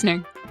for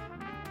listening.